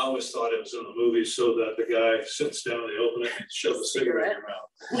know, I always thought it was in the movies so that the guy sits down, they open it, and shove a cigarette in your mouth.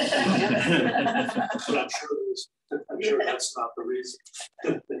 But I'm sure that's not the reason.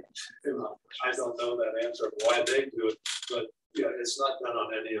 You know, I don't know that answer of why they do it, but yeah, it's not done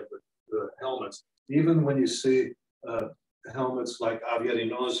on any of the helmets. Even when you see helmets like Avieti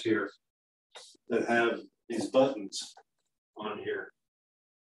knows here that have these buttons on here,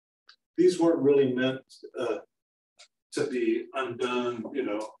 these weren't really meant to be undone, you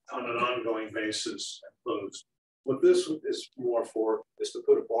know, on an ongoing basis and closed. What this is more for is to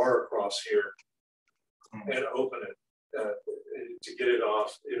put a bar across here and open it to get it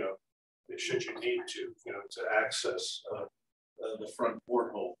off, you know, should you need to, you know, to access the front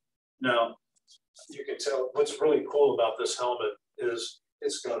porthole. Now, you can tell what's really cool about this helmet is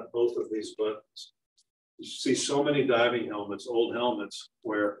it's got both of these buttons. You see so many diving helmets, old helmets,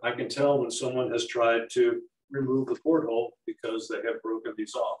 where I can tell when someone has tried to remove the porthole because they have broken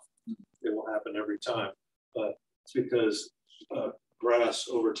these off. It will happen every time. But it's because grass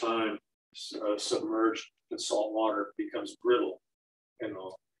over time submerged in salt water becomes brittle, you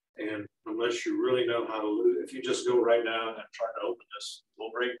know. And unless you really know how to lose, if you just go right now and try to open this,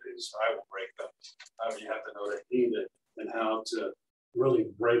 we'll break these. I will break them. You have to know the heat and how to really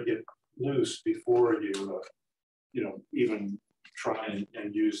break it loose before you, you know, even try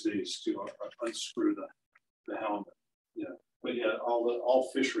and use these to unscrew the helmet. Yeah, but yeah,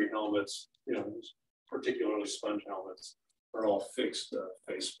 all fishery helmets, you know, particularly sponge helmets, are all fixed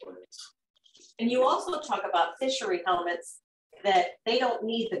face plates. And you also talk about fishery helmets that they don't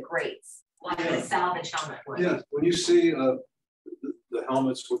need the grates like a salvage helmet would. Yeah, when you see the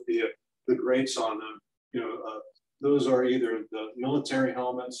helmets with the grates on them, you know, those are either the military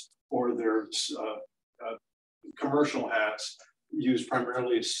helmets or they're commercial hats used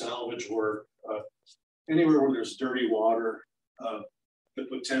primarily as salvage work. Anywhere where there's dirty water, the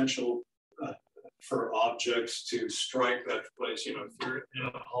potential for objects to strike that place. You know, if you're in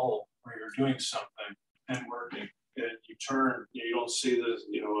a hull where you're doing something and working, and you turn, you don't see this,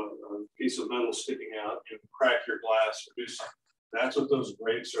 you know, a piece of metal sticking out, you crack your glass or do something. That's what those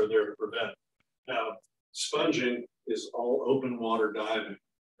grates are there to prevent. Now, sponging is all open water diving.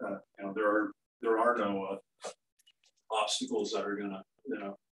 You know, there are no obstacles that are gonna, you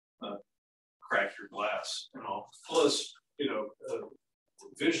know, crack your glass and all. Plus, you know,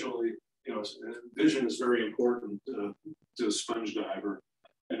 visually, you know, vision is very important to a sponge diver,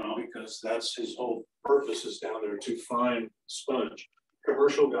 you know, because that's his whole purpose is down there to find sponge.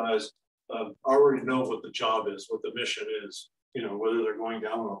 Commercial guys already know what the job is, what the mission is, you know, whether they're going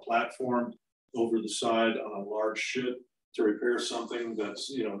down on a platform over the side on a large ship to repair something that's,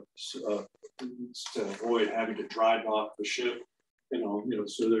 you know, to avoid having to dry dock the ship, you know,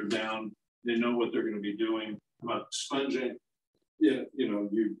 so they're down, they know what they're going to be doing. About sponging, yeah, you know,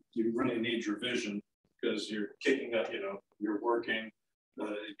 you really need your vision because you're kicking up, you know, you're working,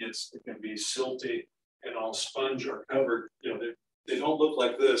 it can be silty, and all sponge are covered, you know, they don't look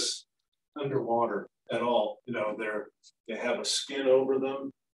like this underwater at all, you know, they have a skin over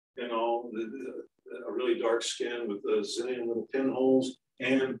them, you know, a really dark skin with a zillion little pinholes,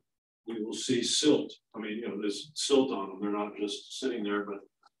 and we will see silt. I mean, you know, there's silt on them. They're not just sitting there, but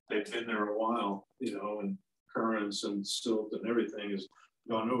they've been there a while, you know, and currents and silt and everything has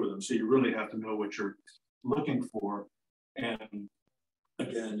gone over them. So you really have to know what you're looking for. And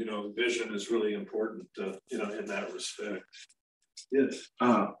again, you know, vision is really important, you know, in that respect. Yes.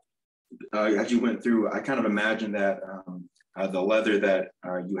 As you went through, I kind of imagine that the leather that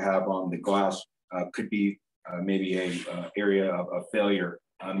you have on the glass could be maybe a area of failure.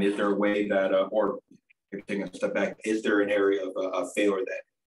 Is there a way that, or taking a step back, is there an area of failure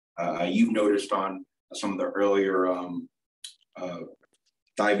that you've noticed on some of the earlier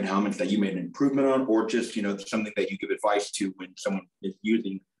diving helmets that you made an improvement on, or just, you know, something that you give advice to when someone is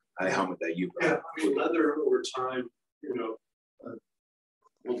using a helmet that you yeah, I mean, leather over time, you know,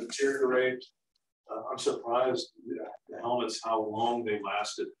 will deteriorate. I'm surprised the helmets, how long they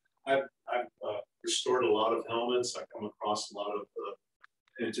lasted. I've restored a lot of helmets. I come across a lot of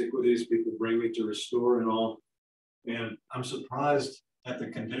antiquities people bring me to restore and all. And I'm surprised at the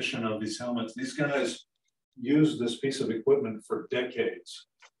condition of these helmets. These guys use this piece of equipment for decades.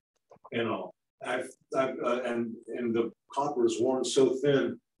 You know, and the copper is worn so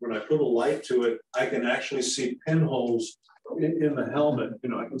thin. When I put a light to it, I can actually see pinholes in the helmet. You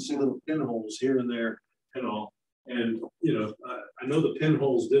know, I can see little pinholes here and there, you know, and, you know, I know the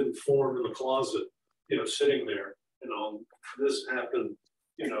pinholes didn't form in the closet, you know, sitting there, you know. This happened,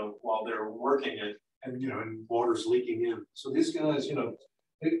 you know, while they're working it, and, you know, and water's leaking in. So these guys, you know,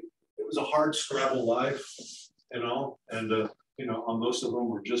 it was a hard scrabble life, you know, and, you know, most of them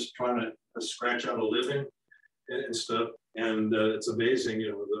were just trying to scratch out a living and stuff. And it's amazing,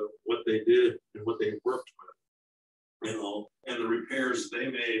 you know, what they did and what they worked with, you know, and the repairs they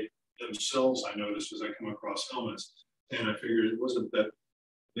made themselves, I noticed as I come across helmets. And I figured it wasn't that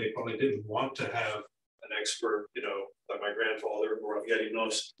they probably didn't want to have an expert, you know, like my grandfather or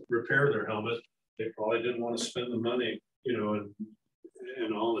Lerios repair their helmet. They probably didn't want to spend the money, you know,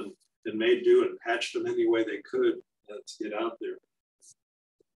 and all, and made do and patched them any way they could to get out there.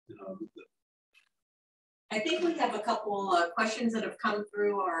 You know, I think we have a couple questions that have come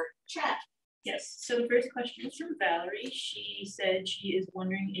through our chat. Yes, so the first question is from Valerie. She said she is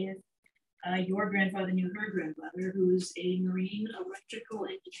wondering if your grandfather knew her grandfather, who's a Marine electrical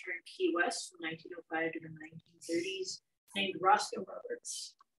engineer in Key West from 1905 to the 1930s, named Roscoe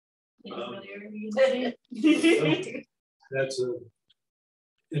Roberts. That's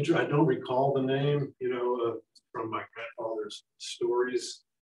I don't recall the name, you know, from my grandfather's stories.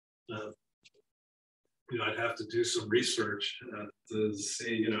 You know, I'd have to do some research to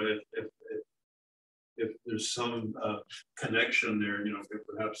see, you know, if there's some connection there, you know,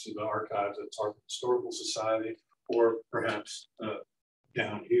 perhaps in the archives at Tarpon Historical Society, or perhaps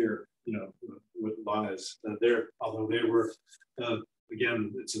down here, you know, with lies there. Although they were,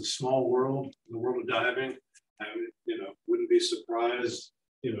 again, it's a small world, the world of diving. I, you know, wouldn't be surprised,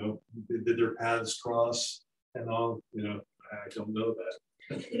 you know, did their paths cross and all, you know, I don't know that.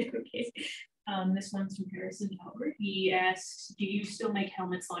 Okay. This one's from Harrison Albert. He asks, do you still make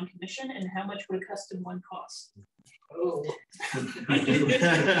helmets on commission, and how much would a custom one cost? Oh, I do.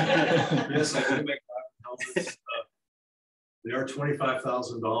 Yes, I do make helmets. They are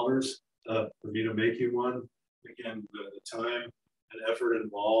 $25,000 for me to make you one. Again, the time and effort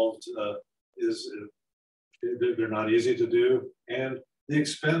involved they're not easy to do, and the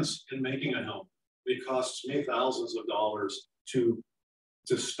expense in making a helmet. It costs me thousands of dollars to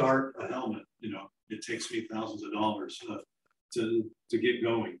start a helmet. You know, it takes me thousands of dollars to get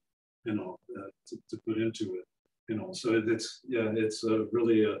going, you know, to put into it, you know. So it's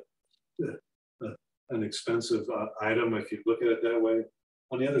really an expensive item if you look at it that way.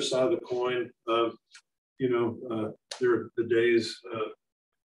 On the other side of the coin, you know, there are the days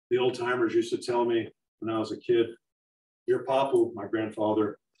the old timers used to tell me when I was a kid, your papa, my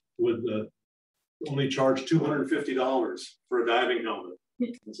grandfather, would only charge $250 for a diving helmet.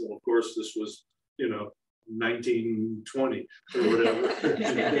 And so, of course, this was, you know, 1920 or whatever,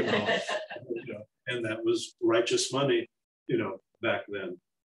 you know, and that was righteous money, you know, back then,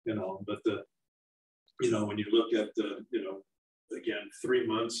 you know. But you know, when you look at the, you know, again, 3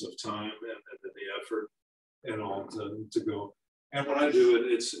 months of time and the effort and all to go. And when I do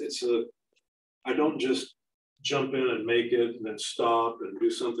it, I don't just jump in and make it and then stop and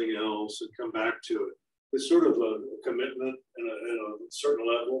do something else and come back to it. It's sort of a commitment at a certain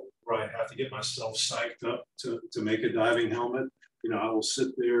level where I have to get myself psyched up to make a diving helmet. You know, I will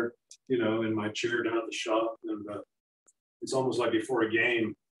sit there, you know, in my chair down at the shop, and it's almost like before a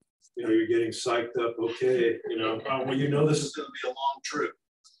game. You know, you're getting psyched up. Okay, you know, well, you know, this is going to be a long trip.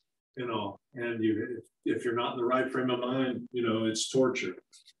 You know, and if you're not in the right frame of mind, you know, it's torture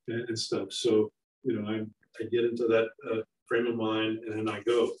and stuff. So, you know, I get into that frame of mind, and then I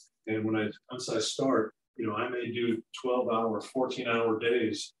go. And once I start, you know, I may do 12-hour, 14-hour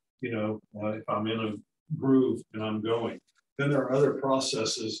days, you know, if I'm in a groove and I'm going. Then there are other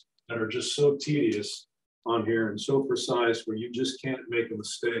processes that are just so tedious on here and so precise where you just can't make a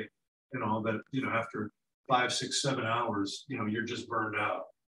mistake, you know, that, you know, after 5, 6, 7 hours, you know, you're just burned out.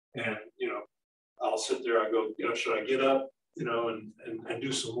 And, you know, I'll sit there, I go, you know, should I get up, you know, and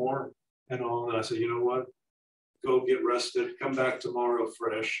do some more and all? And I say, you know what? Go get rested, come back tomorrow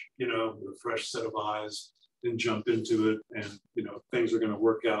fresh, you know, with a fresh set of eyes, and jump into it. And, you know, things are going to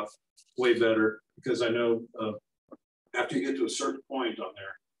work out way better, because I know after you get to a certain point on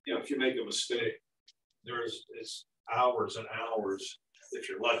there, you know, if you make a mistake, it's hours and hours, if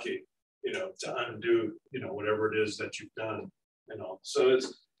you're lucky, you know, to undo, you know, whatever it is that you've done, you know. So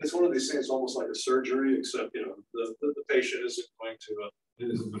it's one of these things, almost like a surgery, except, you know, the patient isn't going to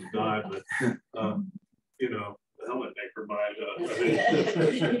die, but, you know, the helmet maker might,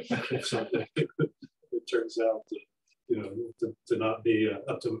 if something it turns out to, you know, to not be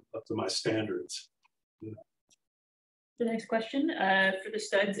up to my standards. You know. The next question, for the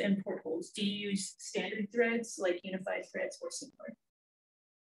studs and portholes, do you use standard threads like unified threads or similar?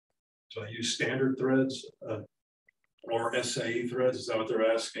 So I use standard threads or SAE threads. Is that what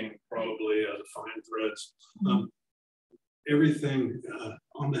they're asking? Probably the fine threads. everything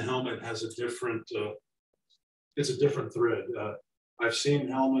on the helmet has a different, it's a different thread. I've seen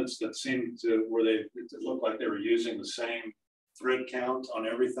helmets that seem to, where they look like they were using the same thread count on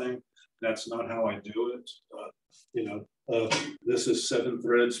everything. That's not how I do it. You know, this is 7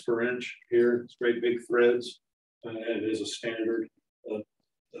 threads per inch here. It's great big threads. And it is a standard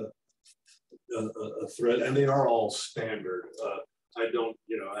thread, and they are all standard. I don't,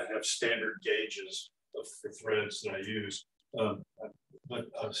 you know, I have standard gauges for threads that I use, but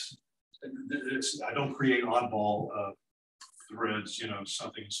I don't create oddball threads. You know,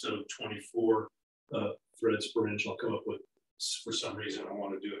 something instead of 24 threads per inch, I'll come up with. For some reason, I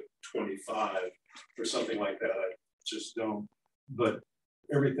want to do it 25 or something like that. I just don't. But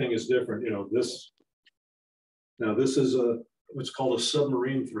everything is different. You know, this. Now this is what's called a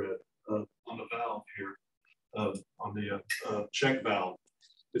submarine thread on the valve here, on the check valve.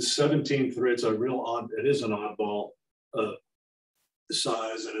 It's 17 threads. A real odd. It is an oddball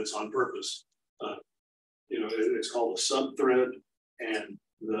size, and it's on purpose. You know, it's called a sub thread, and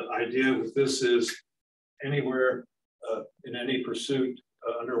the idea with this is anywhere in any pursuit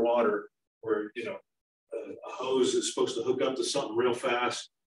underwater, where you know a hose is supposed to hook up to something real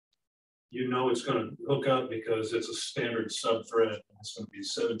fast. You know it's going to hook up because it's a standard sub thread. It's going to be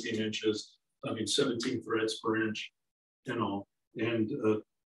 17 inches. I mean 17 threads per inch, you know. And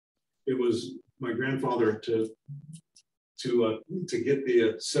it was my grandfather to get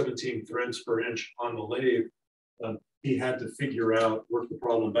the 17 threads per inch on the lathe. He had to figure out, work the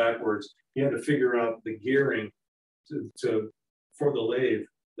problem backwards. He had to figure out the gearing for the lathe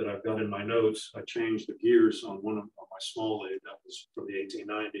that I've got in my notes. I changed the gears on one of my small lathe that was from the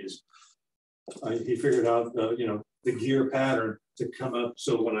 1890s. He figured out you know, the gear pattern to come up.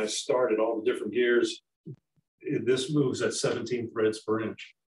 So when I started all the different gears, this moves at 17 threads per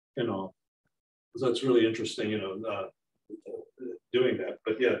inch, you know. So that's really interesting, you know, doing that.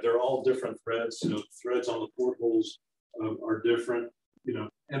 But yeah, they're all different threads. You know, threads on the portholes are different, you know,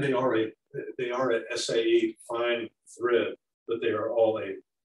 and they are a SAE fine thread, but they are all a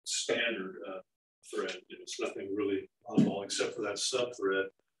standard thread. It's nothing really oddball except for that sub thread.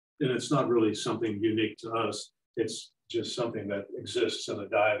 And it's not really something unique to us. It's just something that exists in the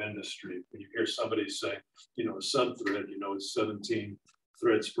dive industry. When you hear somebody say, you know, a sub thread, you know, it's 17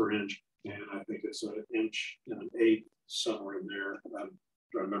 threads per inch. And I think it's an inch and an 1/8 somewhere in there. I don't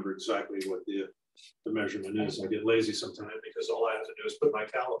remember exactly what the measurement is. I get lazy sometimes because all I have to do is put my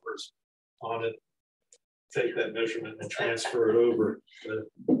calipers on it, take that measurement and transfer it over to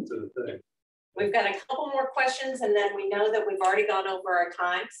the thing. We've got a couple more questions, and then we know that we've already gone over our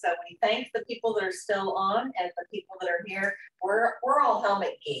time. So we thank the people that are still on and the people that are here. We're all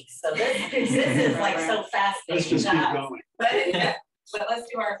helmet geeks, so this is like so fascinating. Let's just keep going. But yeah, so let's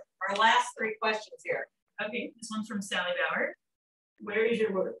do our last 3 questions here. Okay, this one's from Sally Bauer. Where is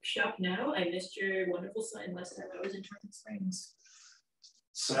your workshop now? I missed your wonderful sign last time I was in Tarpon Springs.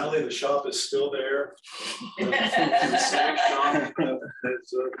 Sally, the shop is still there. The same shop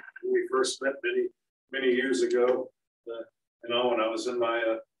as we first met many years ago. You know, when I was in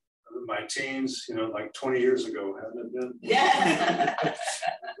my teens, you know, like 20 years ago, hasn't it been? Yeah.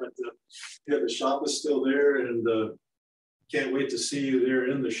 But yeah, the shop is still there, and can't wait to see you there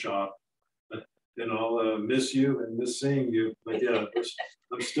in the shop. And I'll miss you and miss seeing you. But yeah,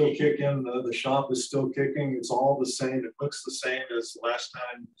 I'm still kicking. The shop is still kicking. It's all the same. It looks the same as last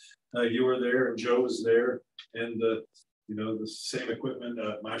time you were there and Joe was there. And you know, the same equipment.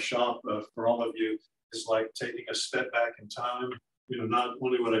 My shop for all of you is like taking a step back in time. You know, not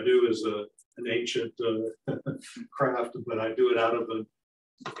only what I do is an ancient craft, but I do it out of an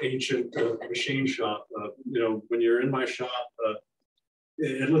ancient machine shop. You know, when you're in my shop,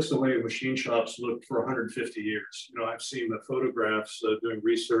 it looks the way machine shops looked for 150 years. You know, I've seen the photographs doing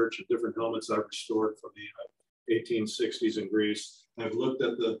research of different helmets I've restored from the 1860s in Greece. I've looked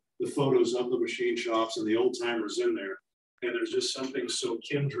at the photos of the machine shops and the old timers in there. And there's just something so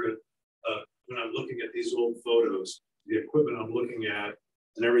kindred when I'm looking at these old photos, the equipment I'm looking at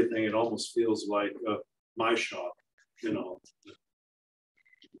and everything, it almost feels like my shop, you know.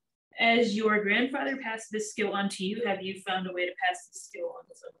 As your grandfather passed this skill on to you, have you found a way to pass this skill on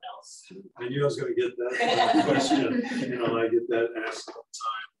to someone else? I knew I was going to get that question. You know, I get that asked all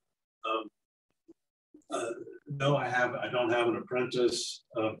the time. No, I don't have an apprentice.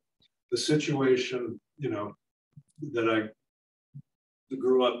 The situation, you know, that I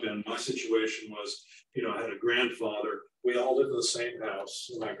grew up in, my situation was, you know, I had a grandfather. We all lived in the same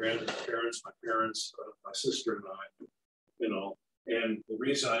house. My grandparents, my parents, my sister and I, you know. And the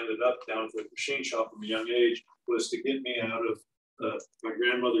reason I ended up down at the machine shop from a young age was to get me out of my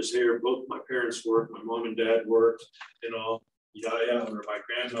grandmother's here. Both my parents worked. My mom and dad worked. You know, Yaya or my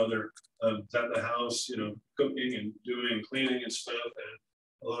grandmother was at the house, you know, cooking and doing cleaning and stuff. And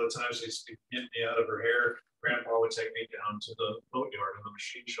a lot of times she'd get me out of her hair. Grandpa would take me down to the boatyard and the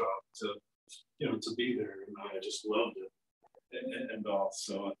machine shop to, you know, to be there. And I just loved it and all.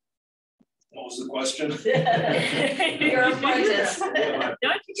 So, what was the question? You're a apprentice.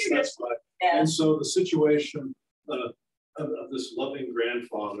 And so the situation of this loving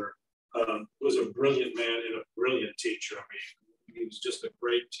grandfather was a brilliant man and a brilliant teacher. I mean, he was just a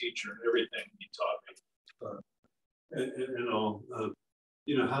great teacher. Everything he taught me, and all.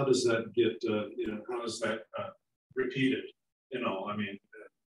 You know, how does that get? You know, how is that repeated? You know, I mean,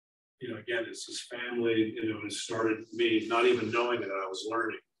 you know, again, it's his family. You know, it started me not even knowing that I was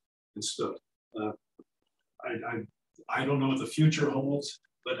learning and stuff. I don't know what the future holds,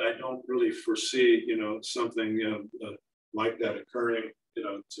 but I don't really foresee, you know, something like that occurring, you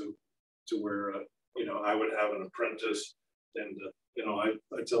know, to where, you know, I would have an apprentice and, you know, I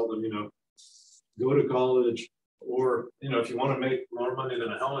tell them, you know, go to college or, you know, if you want to make more money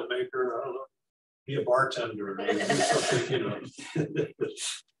than a helmet maker, I don't know, be a bartender or do something, you know.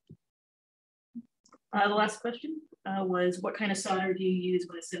 The last question was, what kind of solder do you use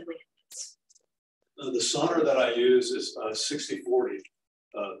when assembling helmets? The solder that I use is 60-40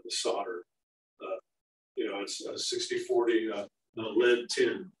 solder. You know, it's 60-40 lead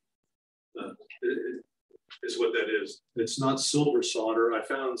tin is what that is. It's not silver solder. I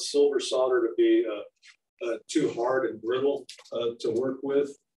found silver solder to be too hard and brittle to work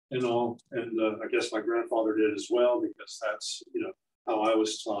with and all. And I guess my grandfather did as well, because that's, you know, how I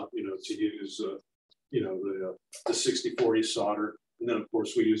was taught, you know, to use, you know, the 60-40 solder. And then, of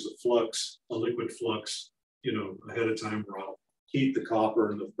course, we use a flux, a liquid flux, you know, ahead of time where I'll heat the copper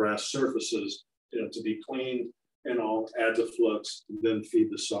and the brass surfaces, you know, to be cleaned, and I'll add the flux and then feed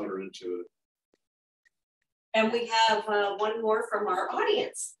the solder into it. And we have one more from our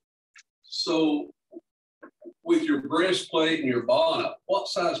audience. So with your breastplate and your bonnet, what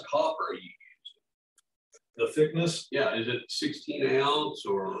size copper are you using? The thickness? Yeah, is it 16 ounce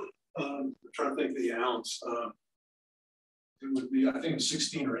or? I'm trying to think of the ounce. It would be, I think,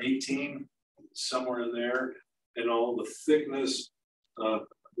 16 or 18, somewhere in there. And all the thickness, I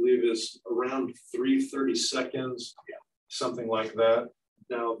believe, is around 3/32, something like that.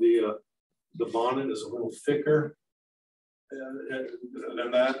 Now the bonnet is a little thicker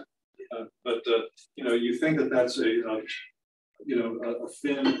than that, but you know, you think that that's a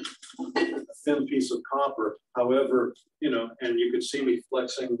thin piece of copper. However, you know, and you could see me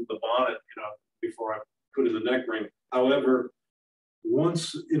flexing the bonnet, you know, before I put in the neck ring. However,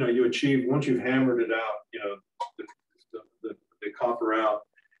 once you know once you've hammered it out, you know, the copper out,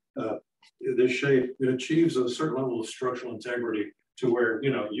 this shape, it achieves a certain level of structural integrity to where,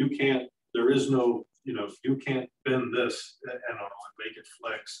 you know, you can't. There is no, you know, you can't bend this and make it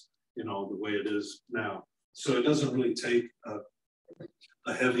flex, you know, the way it is now. So it doesn't really take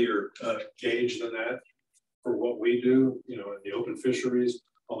a heavier gauge than that for what we do, you know, in the open fisheries.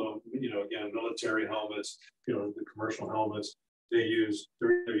 Although, you know, again, military helmets, you know, the commercial helmets, they're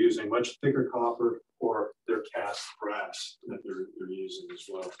using much thicker copper, or they're cast brass that they're using as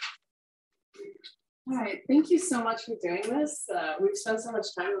well. All right, thank you so much for doing this. We've spent so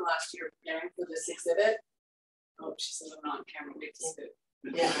much time in the last year preparing for this exhibit. Oh, she says I'm not on camera, we have to sit.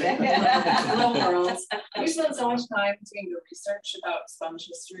 Yeah, little girls. We spent so much time doing the research about sponge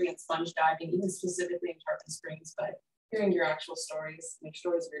history and sponge diving, even specifically in Tarpon Springs, but hearing your actual stories, your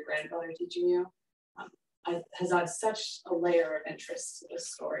stories of your grandfather teaching you, has added such a layer of interest to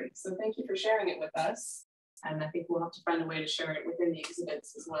this story. So thank you for sharing it with us. And I think we'll have to find a way to share it within the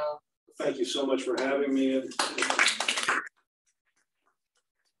exhibits as well. Thank you so much for having me.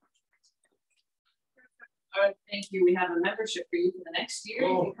 Thank you. We have a membership for you for the next year.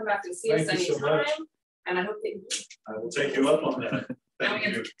 You can come back and see us anytime. And I hope that I will take you up on that. Now we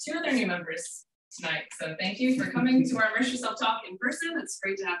have 2 other new members tonight. So thank you for coming to our Immerse Yourself Talk in person. It's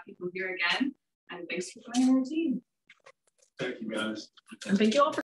great to have people here again. And thanks for joining our team. Thank you, guys. And thank you all for